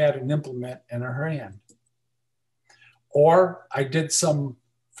not had an implement in her hand. Or I did some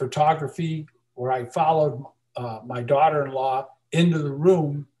photography where I followed my daughter-in-law into the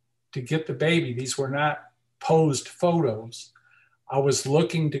room to get the baby. These were not posed photos. I was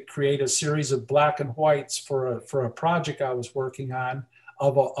looking to create a series of black and whites for a project I was working on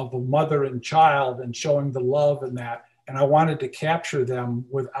of a mother and child, and showing the love in that. And I wanted to capture them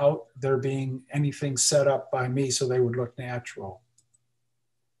without there being anything set up by me so they would look natural.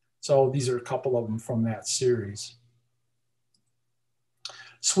 So these are a couple of them from that series.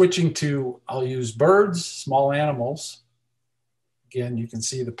 Switching to, I'll use birds, small animals. Again, you can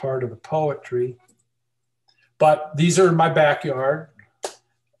see the part of the poetry. But these are in my backyard.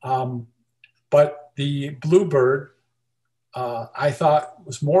 But the bluebird, I thought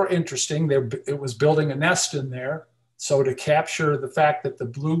was more interesting. It was building a nest in there. So to capture the fact that the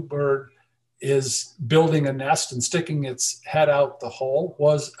bluebird is building a nest and sticking its head out the hole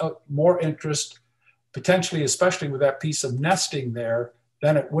was more interest, potentially, especially with that piece of nesting there,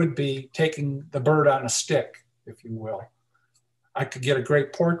 than it would be taking the bird on a stick, if you will. I could get a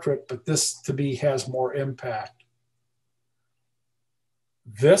great portrait, but this to me has more impact.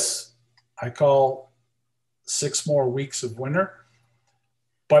 This I call 6 more weeks of winter,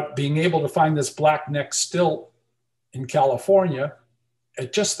 but being able to find this black-necked stilt in California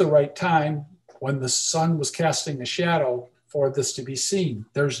at just the right time when the sun was casting a shadow for this to be seen.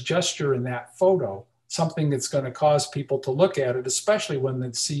 There's gesture in that photo, something that's going to cause people to look at it, especially when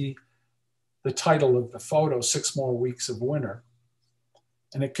they see the title of the photo, 6 More Weeks of Winter.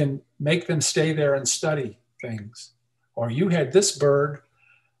 And it can make them stay there and study things. Or you had this bird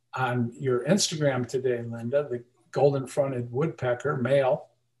on your Instagram today, Linda, the golden-fronted woodpecker, male.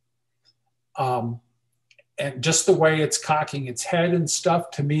 And just the way it's cocking its head and stuff,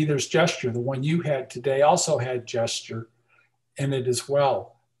 to me, there's gesture. The one you had today also had gesture in it as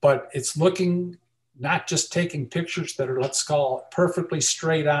well. But it's looking, not just taking pictures that are, let's call it, perfectly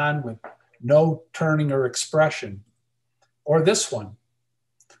straight on with no turning or expression. Or this one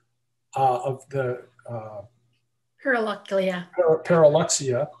of the Paraluxia,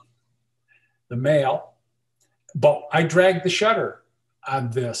 the male. But I dragged the shutter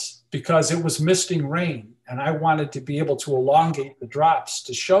on this because it was misting rain, and I wanted to be able to elongate the drops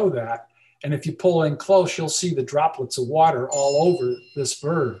to show that. And if you pull in close, you'll see the droplets of water all over this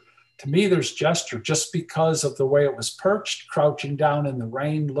bird. To me, there's gesture just because of the way it was perched, crouching down in the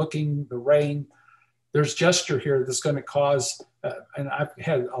rain, looking the rain. There's gesture here that's going to cause, and I've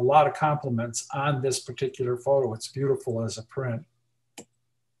had a lot of compliments on this particular photo. It's beautiful as a print.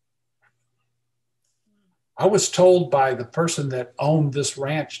 I was told by the person that owned this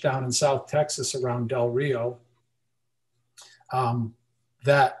ranch down in South Texas around Del Rio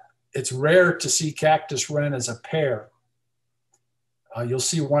that it's rare to see cactus wren as a pair. You'll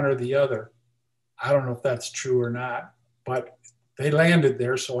see one or the other. I don't know if that's true or not. but they landed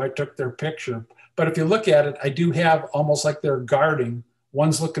there, so I took their picture. But if you look at it, I do have almost like they're guarding.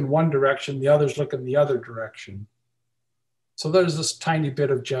 One's looking one direction, the other's looking the other direction. So there's this tiny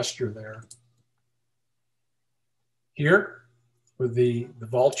bit of gesture there. Here, with the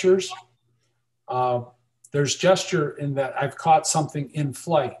vultures, there's gesture in that I've caught something in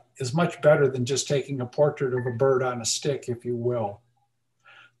flight. Is much better than just taking a portrait of a bird on a stick, if you will.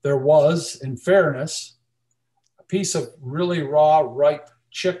 There was, in fairness, a piece of really raw, ripe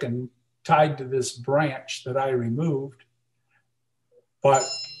chicken tied to this branch that I removed, but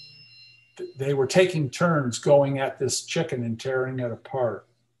they were taking turns going at this chicken and tearing it apart.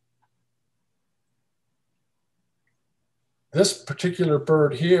 This particular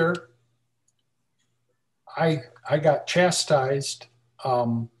bird here, I got chastised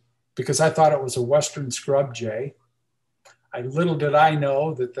because I thought it was a Western scrub jay. Little did I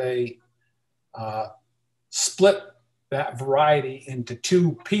know that they split that variety into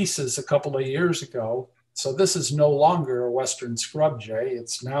two pieces a couple of years ago. So this is no longer a Western scrub jay.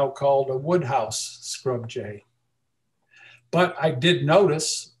 It's now called a woodhouse scrub jay. But I did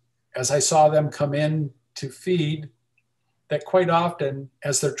notice, as I saw them come in to feed, that quite often,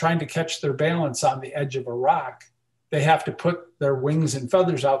 as they're trying to catch their balance on the edge of a rock, they have to put their wings and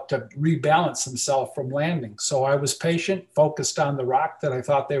feathers out to rebalance themselves from landing. So I was patient, focused on the rock that I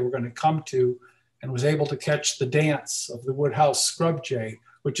thought they were going to come to, and was able to catch the dance of the woodhouse scrub jay,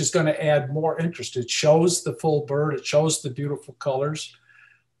 which is going to add more interest. It shows the full bird, it shows the beautiful colors,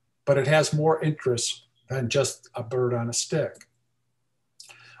 but it has more interest than just a bird on a stick.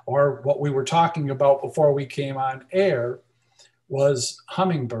 Or what we were talking about before we came on air was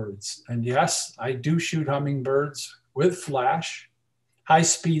hummingbirds. And yes, I do shoot hummingbirds with flash,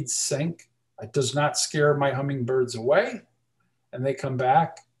 high-speed sync. It does not scare my hummingbirds away, and they come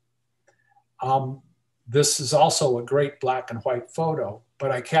back. This is also a great black and white photo,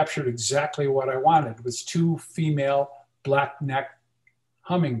 but I captured exactly what I wanted. It was two female black-necked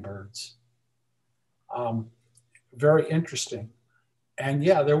hummingbirds. Very interesting. And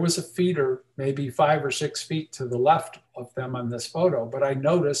yeah, there was a feeder maybe 5 or 6 feet to the left of them on this photo, but I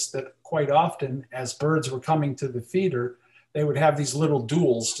noticed that quite often as birds were coming to the feeder, they would have these little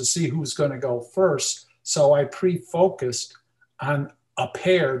duels to see who's going to go first. So I pre-focused on a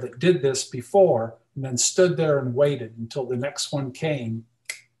pair that did this before and then stood there and waited until the next one came,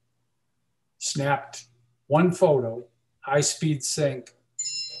 snapped one photo, high-speed sync,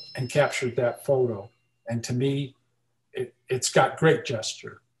 and captured that photo. And to me, it's got great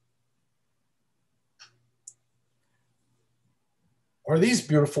gesture. Or these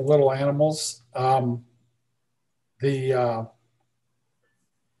beautiful little animals. I got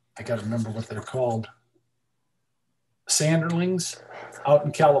to remember what they're called. Sanderlings out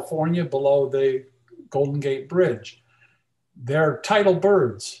in California below the Golden Gate Bridge. They're tidal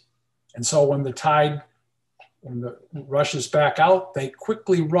birds. And so when the tide rushes back out, they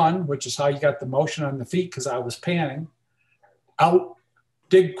quickly run, which is how you got the motion on the feet because I was panning, out,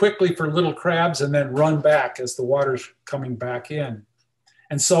 dig quickly for little crabs, and then run back as the water's coming back in.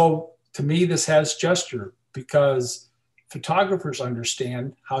 And so to me, this has gesture because photographers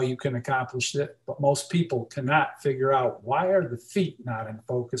understand how you can accomplish it, but most people cannot figure out why are the feet not in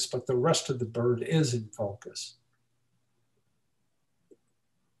focus, but the rest of the bird is in focus.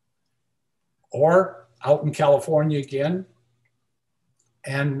 Or out in California again,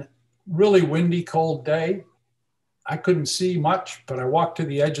 and really windy, cold day. I couldn't see much, but I walked to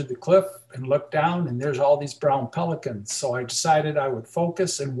the edge of the cliff and looked down, and there's all these brown pelicans. So I decided I would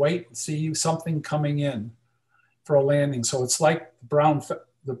focus and wait and see something coming in for a landing. So it's like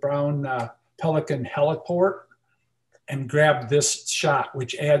the brown pelican heliport, and grabbed this shot,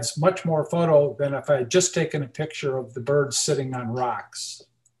 which adds much more photo than if I had just taken a picture of the bird sitting on rocks.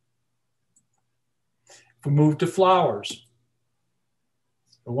 If we move to flowers,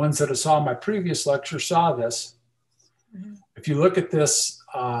 the ones that saw my previous lecture saw this. Mm-hmm. If you look at this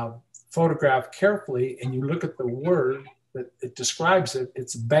photograph carefully and you look at the word that it describes it,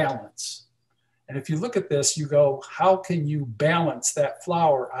 it's balance. And if you look at this, you go, how can you balance that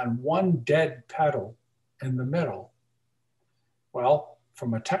flower on one dead petal in the middle? Well,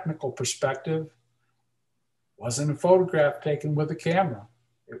 from a technical perspective, it wasn't a photograph taken with a camera.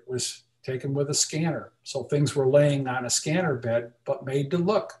 It was taken with a scanner. So things were laying on a scanner bed, but made to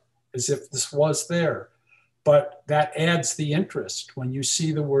look as if this was there. But that adds the interest. When you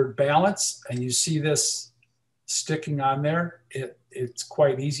see the word balance and you see this sticking on there, it's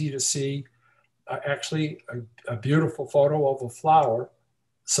quite easy to see actually a beautiful photo of a flower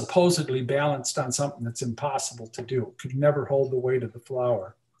supposedly balanced on something that's impossible to do. It could never hold the weight of the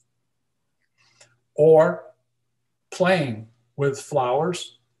flower. Or playing with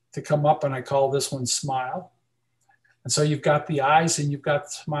flowers to come up, and I call this one Smile. And so you've got the eyes and you've got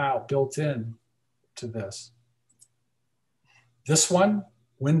the smile built in to this. This one,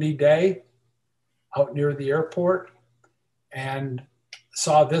 windy day out near the airport, and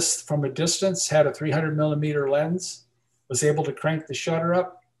saw this from a distance, had a 300mm lens, was able to crank the shutter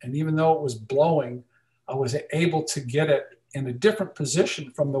up, and even though it was blowing, I was able to get it in a different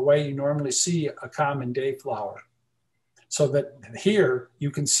position from the way you normally see a common day flower. So that here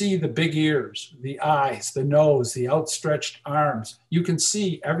you can see the big ears, the eyes, the nose, the outstretched arms. You can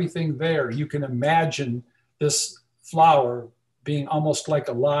see everything there. You can imagine this flower being almost like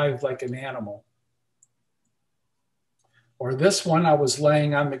alive, like an animal. Or this one, I was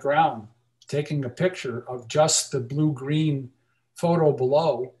laying on the ground, taking a picture of just the blue-green photo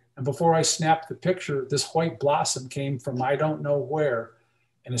below. And before I snapped the picture, this white blossom came from I don't know where.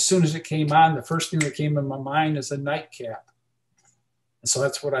 And as soon as it came on, the first thing that came in my mind is a nightcap. And so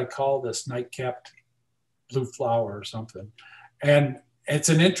that's what I call this, nightcapped blue flower or something. And it's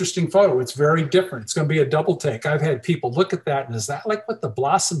an interesting photo. It's very different. It's going to be a double take. I've had people look at that and is that like what the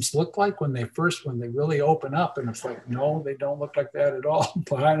blossoms look like when they really open up? And it's like, no, they don't look like that at all.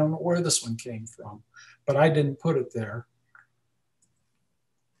 But I don't know where this one came from. But I didn't put it there.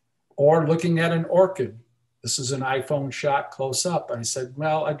 Or looking at an orchid. This is an iPhone shot close up. I said,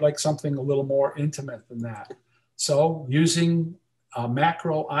 well, I'd like something a little more intimate than that. So using a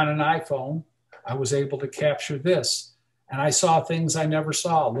macro on an iPhone, I was able to capture this. And I saw things I never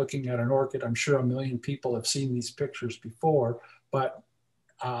saw looking at an orchid. I'm sure a million people have seen these pictures before, but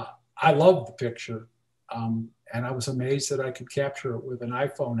I love the picture. And I was amazed that I could capture it with an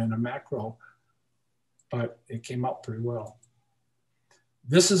iPhone and a macro, but it came out pretty well.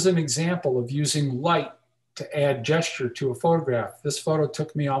 This is an example of using light to add gesture to a photograph. This photo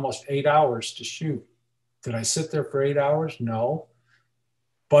took me almost 8 hours to shoot. Did I sit there for 8 hours? No.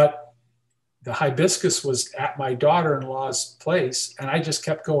 But the hibiscus was at my daughter-in-law's place, and I just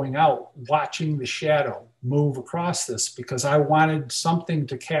kept going out, watching the shadow move across this because I wanted something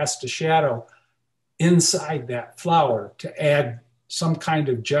to cast a shadow inside that flower to add some kind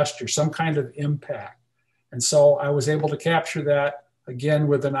of gesture, some kind of impact. And so I was able to capture that again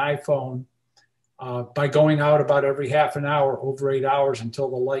with an iPhone by going out about every half an hour, over 8 hours until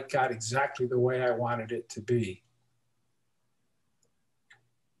the light got exactly the way I wanted it to be.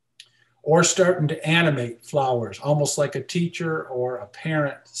 Or starting to animate flowers, almost like a teacher or a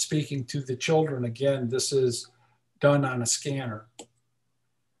parent speaking to the children. Again, this is done on a scanner.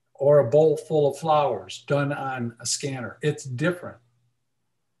 Or a bowl full of flowers done on a scanner. It's different.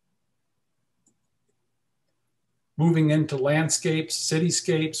 Moving into landscapes,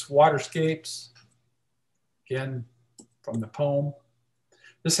 cityscapes, waterscapes. Again, from the poem.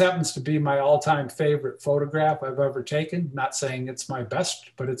 This happens to be my all-time favorite photograph I've ever taken. Not saying it's my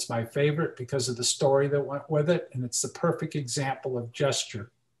best, but it's my favorite because of the story that went with it. And it's the perfect example of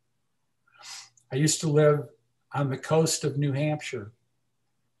gesture. I used to live on the coast of New Hampshire,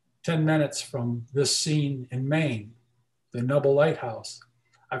 10 minutes from this scene in Maine, the Nickell Lighthouse.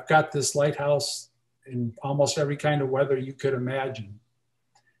 I've got this lighthouse in almost every kind of weather you could imagine.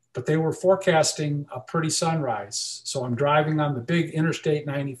 But they were forecasting a pretty sunrise. So I'm driving on the big Interstate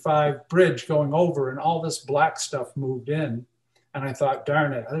 95 bridge going over, and all this black stuff moved in. And I thought,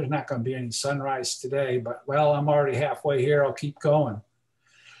 darn it, there's not going to be any sunrise today, but well, I'm already halfway here. I'll keep going.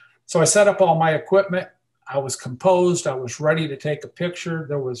 So I set up all my equipment. I was composed. I was ready to take a picture.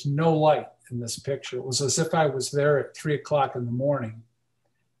 There was no light in this picture. It was as if I was there at 3 o'clock in the morning.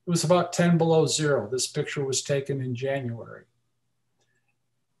 It was about 10 below zero. This picture was taken in January.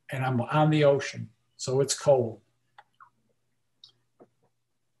 And I'm on the ocean, so it's cold.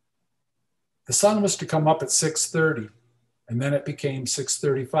 The sun was to come up at 6:30, and then it became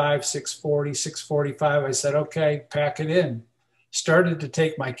 6:35, 6:40, 6:45. I said, okay, pack it in. Started to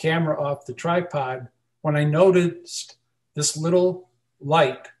take my camera off the tripod when I noticed this little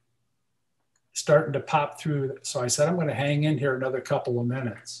light starting to pop through. So I said, I'm going to hang in here another couple of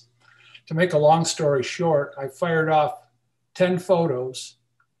minutes. To make a long story short, I fired off 10 photos,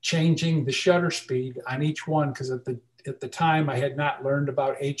 changing the shutter speed on each one because at the time I had not learned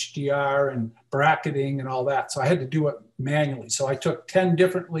about HDR and bracketing and all that. So I had to do it manually. So I took 10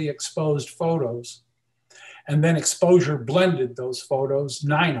 differently exposed photos and then exposure blended those photos,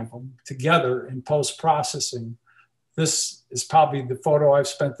 9 of them together in post-processing. This is probably the photo I've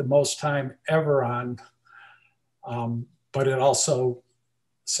spent the most time ever on, but it also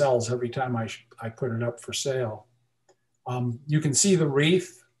sells every time I put it up for sale. You can see the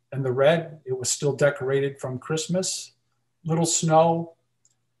wreath and the red. It was still decorated from Christmas. Little snow,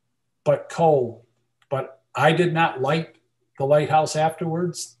 but cold. But I did not light the lighthouse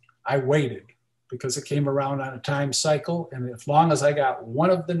afterwards. I waited because it came around on a time cycle. And as long as I got one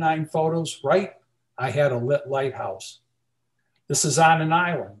of the 9 photos right, I had a lit lighthouse. This is on an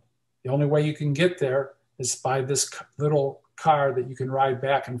island. The only way you can get there is by this little car that you can ride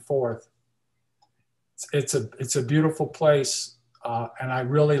back and forth. It's a beautiful place. And I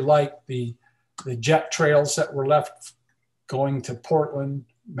really like the jet trails that were left going to Portland,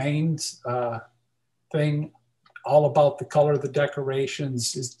 Maine's thing. All about the color of the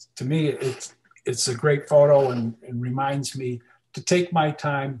decorations. To me, it's a great photo and reminds me to take my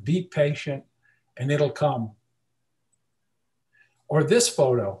time, be patient, and it'll come. Or this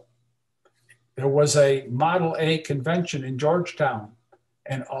photo. There was a Model A convention in Georgetown,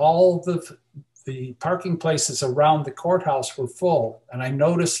 and all the parking places around the courthouse were full. And I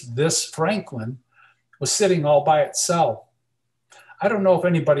noticed this Franklin was sitting all by itself. I don't know if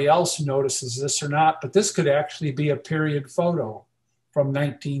anybody else notices this or not, but this could actually be a period photo from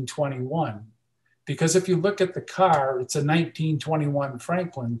 1921. Because if you look at the car, it's a 1921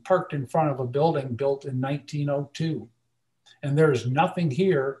 Franklin parked in front of a building built in 1902. And there's nothing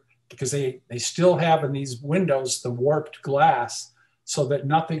here because they still have in these windows the warped glass, so that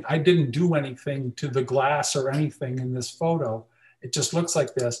nothing, I didn't do anything to the glass or anything in this photo. It just looks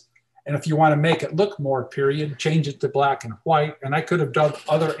like this. And if you want to make it look more period, change it to black and white. And I could have done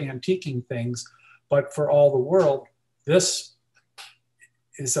other antiquing things, but for all the world, this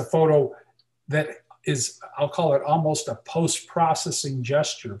is a photo that is, I'll call it almost a post-processing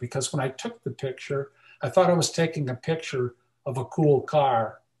gesture, because when I took the picture, I thought I was taking a picture of a cool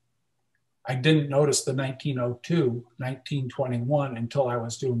car. I didn't notice the 1902, 1921 until I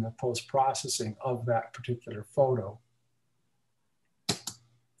was doing the post-processing of that particular photo.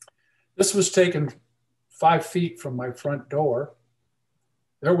 This was taken 5 feet from my front door.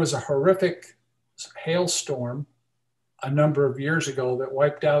 There was a horrific hailstorm a number of years ago that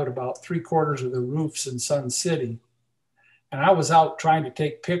wiped out about 3/4 of the roofs in Sun City. And I was out trying to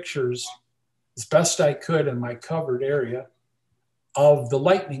take pictures as best I could in my covered area of the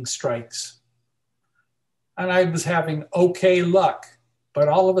lightning strikes. And I was having okay luck, but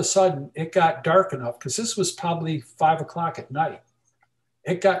all of a sudden it got dark enough, because this was probably 5 o'clock at night.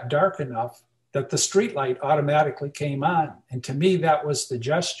 It got dark enough that the street light automatically came on. And to me, that was the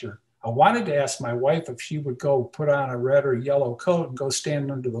gesture. I wanted to ask my wife if she would go put on a red or yellow coat and go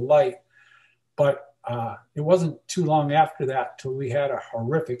stand under the light. But it wasn't too long after that till we had a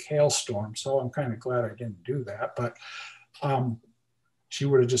horrific hailstorm. So I'm kind of glad I didn't do that. But she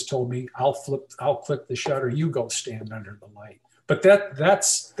would have just told me, I'll click the shutter, you go stand under the light. But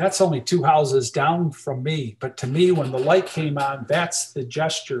that's only 2 houses down from me. But to me, when the light came on, that's the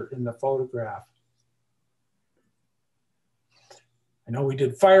gesture in the photograph. I know we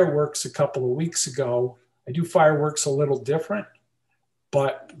did fireworks a couple of weeks ago. I do fireworks a little different,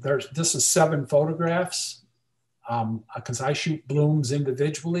 but this is 7 photographs because I shoot blooms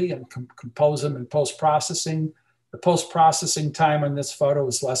individually and compose them in post-processing. The post-processing time on this photo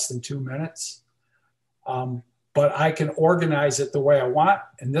is less than 2 minutes. But I can organize it the way I want.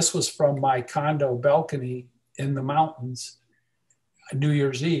 And this was from my condo balcony in the mountains on New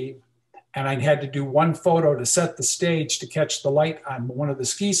Year's Eve. And I had to do 1 photo to set the stage to catch the light on one of the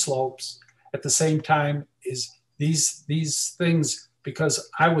ski slopes. At the same time is these things, because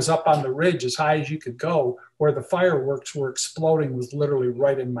I was up on the ridge as high as you could go, where the fireworks were exploding, was literally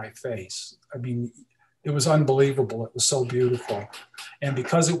right in my face. I mean, it was unbelievable. It was so beautiful. And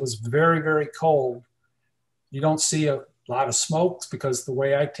because it was very, very cold, you don't see a lot of smokes, because the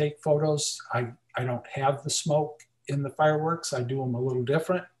way I take photos, I don't have the smoke in the fireworks. I do them a little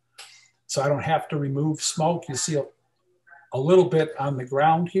different. So I don't have to remove smoke. You see a little bit on the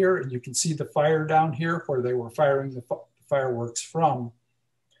ground here, and you can see the fire down here where they were firing the fireworks from.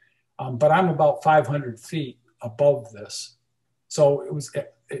 But I'm about 500 feet above this. So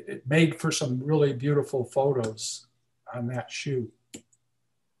it made for some really beautiful photos on that shoot.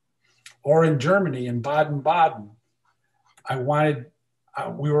 Or in Germany, in Baden-Baden,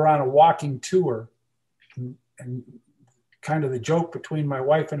 we were on a walking tour, and kind of the joke between my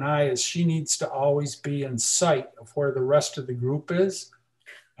wife and I is she needs to always be in sight of where the rest of the group is,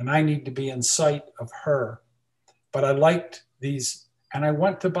 and I need to be in sight of her. But I liked these, and I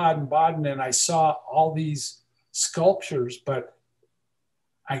went to Baden-Baden and I saw all these sculptures, but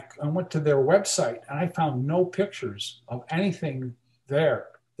I went to their website and I found no pictures of anything there.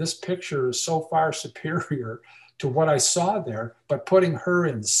 This picture is so far superior to what I saw there, but putting her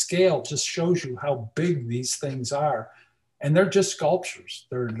in scale just shows you how big these things are. And they're just sculptures.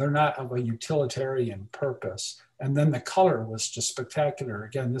 They're not of a utilitarian purpose. And then the color was just spectacular.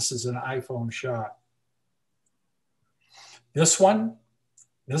 Again, this is an iPhone shot. This one,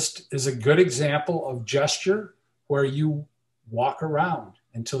 this is a good example of gesture where you walk around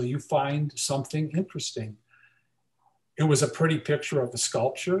until you find something interesting. It was a pretty picture of the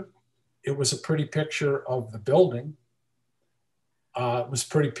sculpture. It was a pretty picture of the building. It was a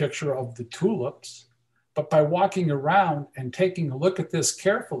pretty picture of the tulips. But by walking around and taking a look at this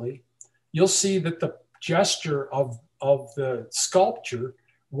carefully, you'll see that the gesture of the sculpture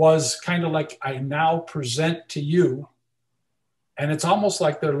was kind of like, I now present to you. And it's almost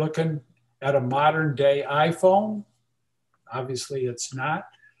like they're looking at a modern day iPhone. Obviously it's not,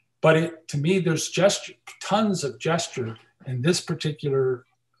 but to me, there's gesture, tons of gesture in this particular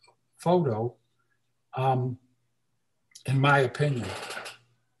photo, in my opinion.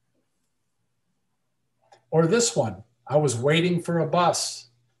 Or this one, I was waiting for a bus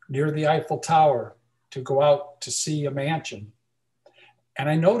near the Eiffel Tower to go out to see a mansion. And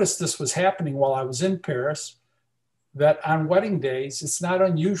I noticed this was happening while I was in Paris, that on wedding days, it's not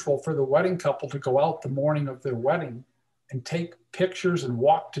unusual for the wedding couple to go out the morning of their wedding and take pictures and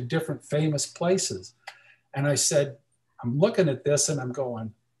walk to different famous places. And I said, I'm looking at this and I'm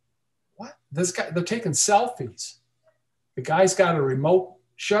going, what? This guy, they're taking selfies. The guy's got a remote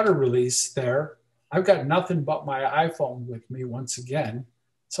shutter release there. I've got nothing but my iPhone with me once again.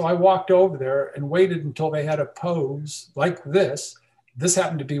 So I walked over there and waited until they had a pose like this. This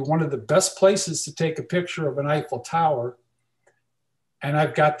happened to be one of the best places to take a picture of an Eiffel Tower. And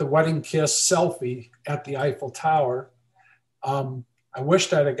I've got the wedding kiss selfie at the Eiffel Tower. I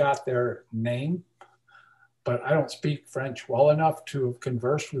wished I'd have got their name, but I don't speak French well enough to have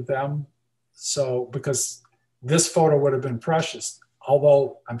conversed with them. So, because this photo would have been precious,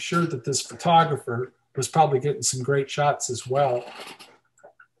 although I'm sure that this photographer was probably getting some great shots as well,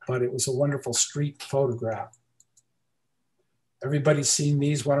 but it was a wonderful street photograph. Everybody's seen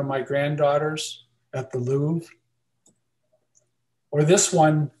these, one of my granddaughters at the Louvre, or this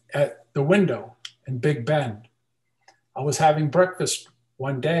one at the window in Big Bend. I was having breakfast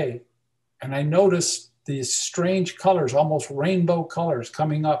one day and I noticed these strange colors, almost rainbow colors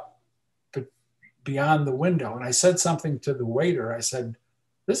coming up beyond the window. And I said something to the waiter. I said,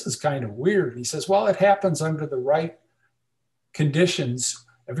 this is kind of weird. And he says, well, it happens under the right conditions.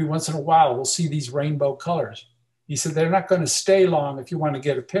 Every once in a while, we'll see these rainbow colors. He said, they're not going to stay long if you want to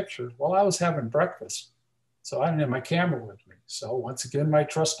get a picture. Well, I was having breakfast, so I didn't have my camera with me. So once again, my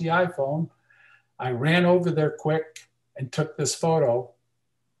trusty iPhone, I ran over there quick and took this photo,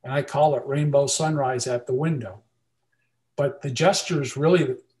 and I call it Rainbow Sunrise at the window. But the gesture is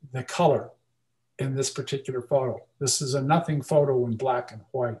really the color in this particular photo. This is a nothing photo in black and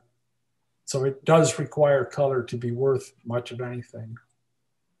white. So it does require color to be worth much of anything.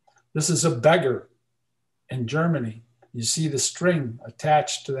 This is a beggar in Germany. You see the string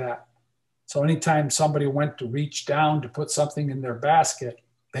attached to that. So anytime somebody went to reach down to put something in their basket,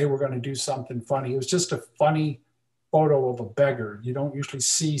 they were going to do something funny. It was just a funny photo of a beggar. You don't usually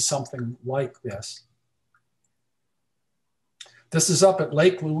see something like this. This is up at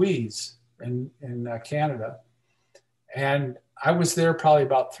Lake Louise in Canada. And I was there probably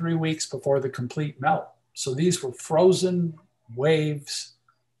about 3 weeks before the complete melt. So these were frozen waves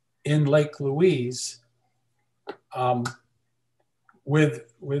in Lake Louise, with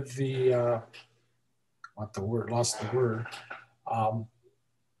the, lost the word,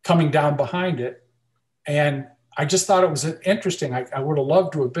 coming down behind it. And I just thought it was interesting. I would have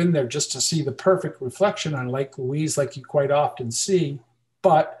loved to have been there just to see the perfect reflection on Lake Louise like you quite often see.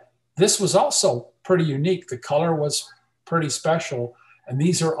 But this was also pretty unique. The color was pretty special. And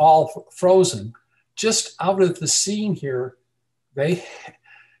these are all frozen. Just out of the scene here, they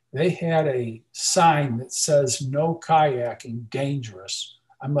had a sign that says no kayaking, dangerous.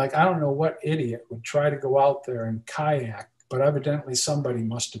 I'm like, I don't know what idiot would try to go out there and kayak, but evidently somebody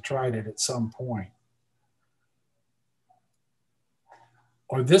must have tried it at some point.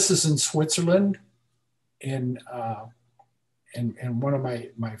 Or this is in Switzerland, in one of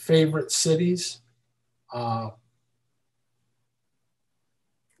my favorite cities.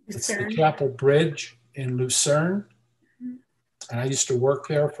 It's the Chapel Bridge in Lucerne. And I used to work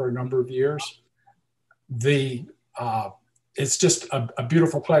there for a number of years. It's just a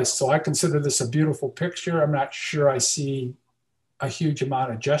beautiful place. So I consider this a beautiful picture. I'm not sure I see a huge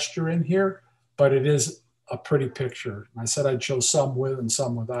amount of gesture in here, but it is a pretty picture. I said I'd show some with and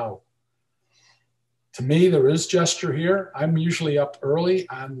some without. To me, there is gesture here. I'm usually up early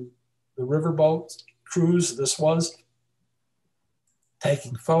on the riverboat cruise. This was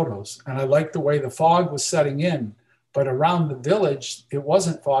taking photos. And I liked the way the fog was setting in. But around the village, it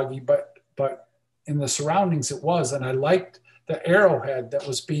wasn't foggy, but in the surroundings it was. And I liked the arrowhead that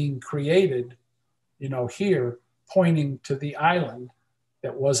was being created, here pointing to the island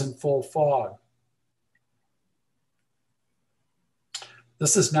that was in full fog.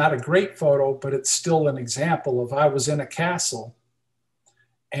 This is not a great photo, but it's still an example of I was in a castle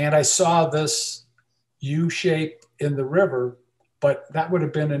and I saw this U shape in the river, but that would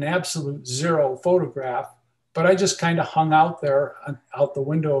have been an absolute zero photograph. But I just kind of hung out there out the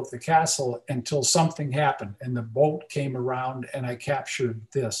window of the castle until something happened and the boat came around and I captured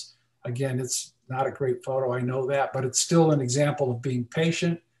this. Again, it's not a great photo, I know that, but it's still an example of being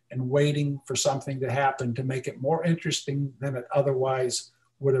patient and waiting for something to happen to make it more interesting than it otherwise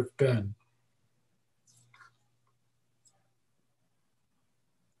would have been.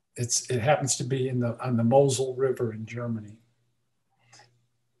 It happens to be on the Mosel River in Germany.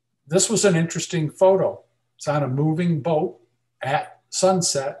 This was an interesting photo. It's on a moving boat at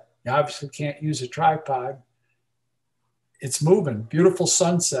sunset. You obviously can't use a tripod. It's moving, beautiful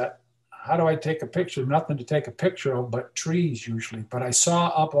sunset. How do I take a picture? Nothing to take a picture of but trees usually. But I saw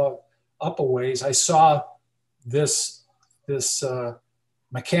up a ways, I saw this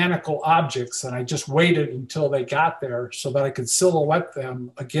mechanical objects and I just waited until they got there so that I could silhouette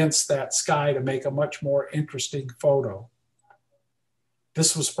them against that sky to make a much more interesting photo.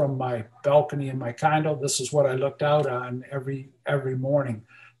 This was from my balcony in my condo. This is what I looked out on every morning.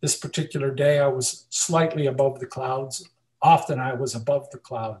 This particular day, I was slightly above the clouds. Often I was above the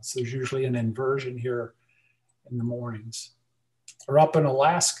clouds. There's usually an inversion here in the mornings. Or up in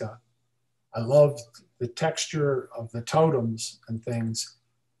Alaska, I loved the texture of the totems and things,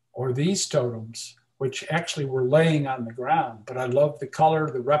 or these totems, which actually were laying on the ground. But I loved the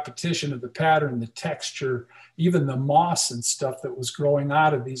color, the repetition of the pattern, the texture, even the moss and stuff that was growing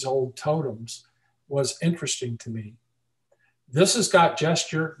out of these old totems was interesting to me. This has got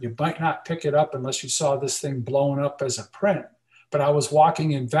gesture. You might not pick it up unless you saw this thing blown up as a print. But I was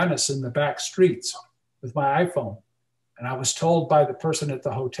walking in Venice in the back streets with my iPhone. And I was told by the person at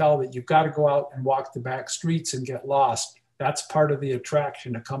the hotel that you've got to go out and walk the back streets and get lost. That's part of the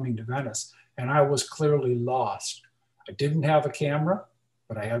attraction of coming to Venice. And I was clearly lost. I didn't have a camera,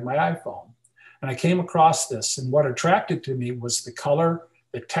 but I had my iPhone. And I came across this. And what attracted to me was the color,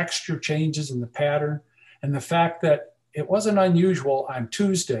 the texture changes in the pattern, and the fact that it wasn't unusual on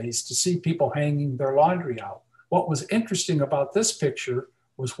Tuesdays to see people hanging their laundry out. What was interesting about this picture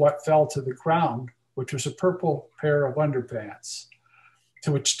was what fell to the ground, which was a purple pair of underpants,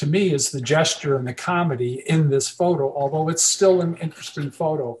 which to me is the gesture and the comedy in this photo, although it's still an interesting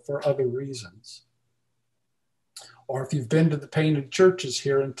photo for other reasons. Or if you've been to the painted churches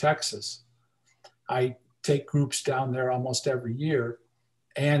here in Texas, I take groups down there almost every year.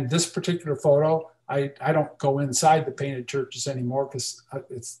 And this particular photo, I don't go inside the painted churches anymore because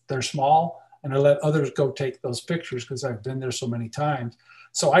they're small, and I let others go take those pictures because I've been there so many times.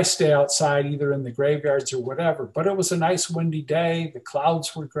 So I stay outside either in the graveyards or whatever, but it was a nice windy day. The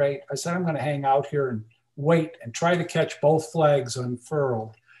clouds were great. I said, I'm going to hang out here and wait and try to catch both flags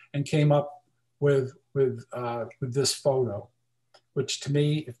unfurled, and came up with this photo, which to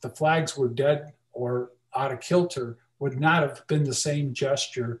me, if the flags were dead or out of kilter, would not have been the same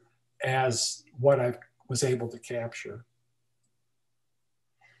gesture as what I was able to capture.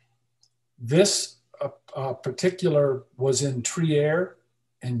 This particular was in Trier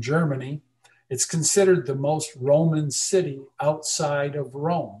in Germany. It's considered the most Roman city outside of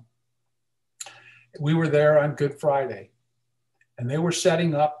Rome. We were there on Good Friday, and they were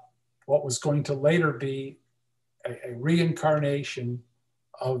setting up what was going to later be a reincarnation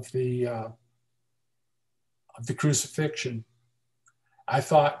of the crucifixion. I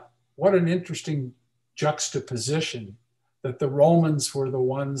thought, what an interesting juxtaposition that the Romans were the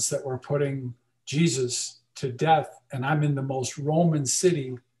ones that were putting Jesus to death, and I'm in the most Roman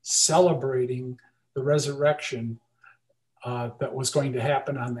city celebrating the resurrection that was going to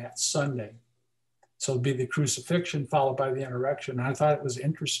happen on that Sunday. So it'd be the crucifixion followed by the resurrection. And I thought it was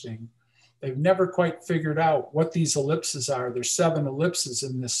interesting. They've never quite figured out what these ellipses are. There's 7 ellipses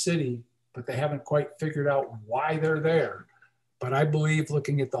in this city, but they haven't quite figured out why they're there. But I believe,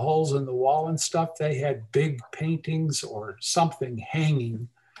 looking at the holes in the wall and stuff, they had big paintings or something hanging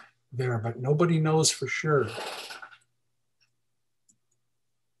there, but nobody knows for sure.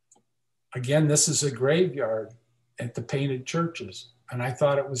 Again, this is a graveyard at the painted churches. And I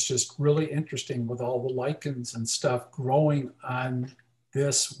thought it was just really interesting with all the lichens and stuff growing on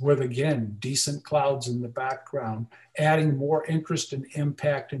this with, again, decent clouds in the background, adding more interest and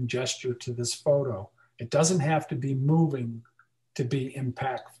impact and gesture to this photo. It doesn't have to be moving to be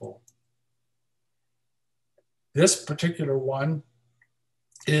impactful. This particular one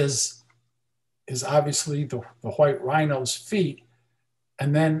is obviously the white rhino's feet.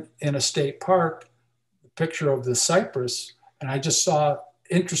 And then in a state park, picture of the cypress, and I just saw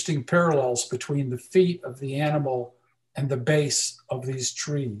interesting parallels between the feet of the animal and the base of these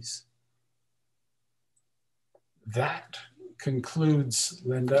trees. That concludes,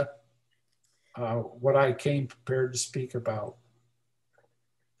 Linda, what I came prepared to speak about.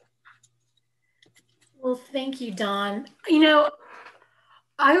 Well, thank you, Don.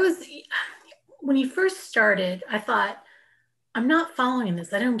 When you first started, I thought, I'm not following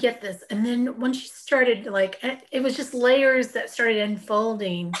this. I don't get this. And then once you started, it was just layers that started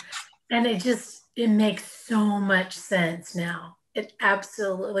unfolding, and it makes so much sense now. It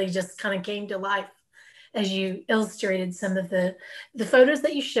absolutely just kind of came to life as you illustrated some of the photos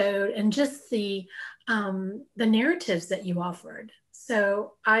that you showed, and just the narratives that you offered.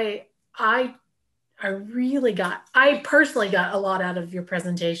 So I personally got a lot out of your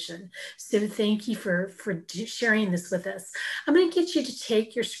presentation. So thank you for sharing this with us. I'm going to get you to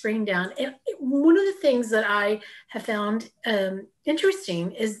take your screen down. And one of the things that I have found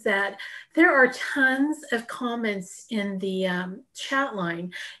interesting is that there are tons of comments in the chat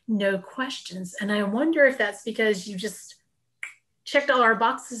line, no questions. And I wonder if that's because you just checked all our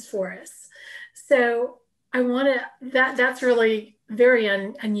boxes for us. So that's really very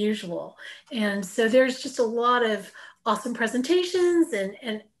unusual. And so there's just a lot of awesome presentations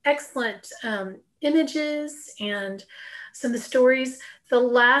and excellent images and some of the stories. The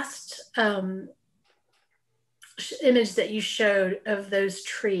last image that you showed of those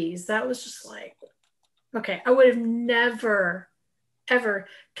trees, that was just like, okay, I would have never, ever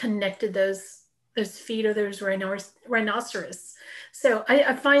connected those feet of those rhinoceros. So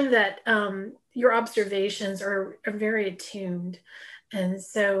I find that your observations are very attuned. And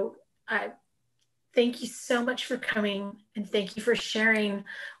so I thank you so much for coming, and thank you for sharing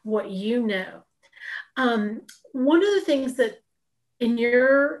what you know. One of the things that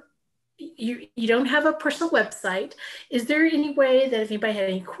you don't have a personal website. Is there any way that if anybody had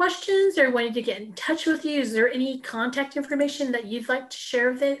any questions or wanted to get in touch with you, is there any contact information that you'd like to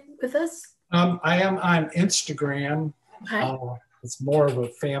share with us? I am on Instagram. Okay. It's more of a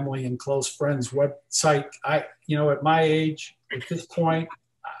family and close friends website. At my age, at this point,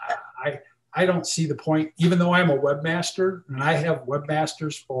 I don't see the point, even though I'm a webmaster, and I have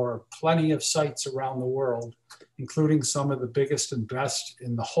webmasters for plenty of sites around the world, including some of the biggest and best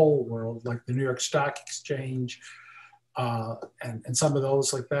in the whole world, like the New York Stock Exchange, and some of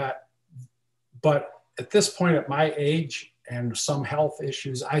those like that. But at this point, at my age and some health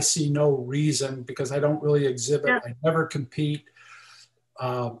issues, I see no reason, because I don't really exhibit. Yeah. I never compete.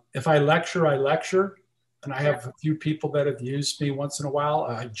 If I lecture, I lecture. And I have a few people that have used me once in a while.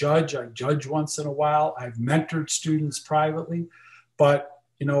 I judge once in a while. I've mentored students privately. But,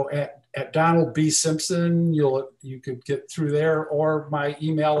 at Donald B. Simpson, you could get through there, or my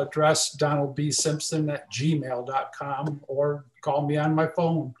email address, donaldbsimpson@gmail.com, or call me on my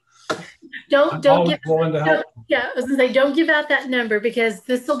phone. Don't give out that number, because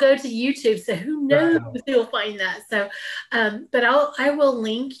this will go to YouTube. So who knows who will find that. So, but I will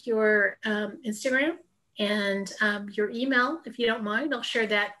link your Instagram and your email, if you don't mind. I'll share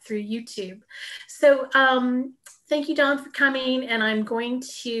that through YouTube. So thank you, Don, for coming. And I'm going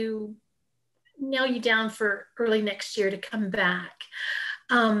to nail you down for early next year to come back.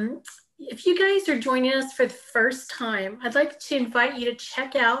 If you guys are joining us for the first time, I'd like to invite you to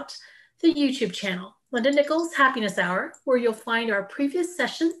check out the YouTube channel, Linda Nickell's Happiness Hour, where you'll find our previous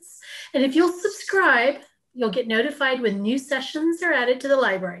sessions. And if you'll subscribe, you'll get notified when new sessions are added to the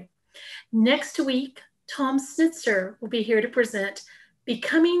library. Next week, Tom Snitzer will be here to present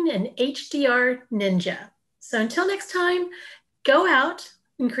Becoming an HDR Ninja. So until next time, go out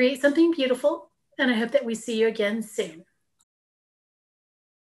and create something beautiful. And I hope that we see you again soon.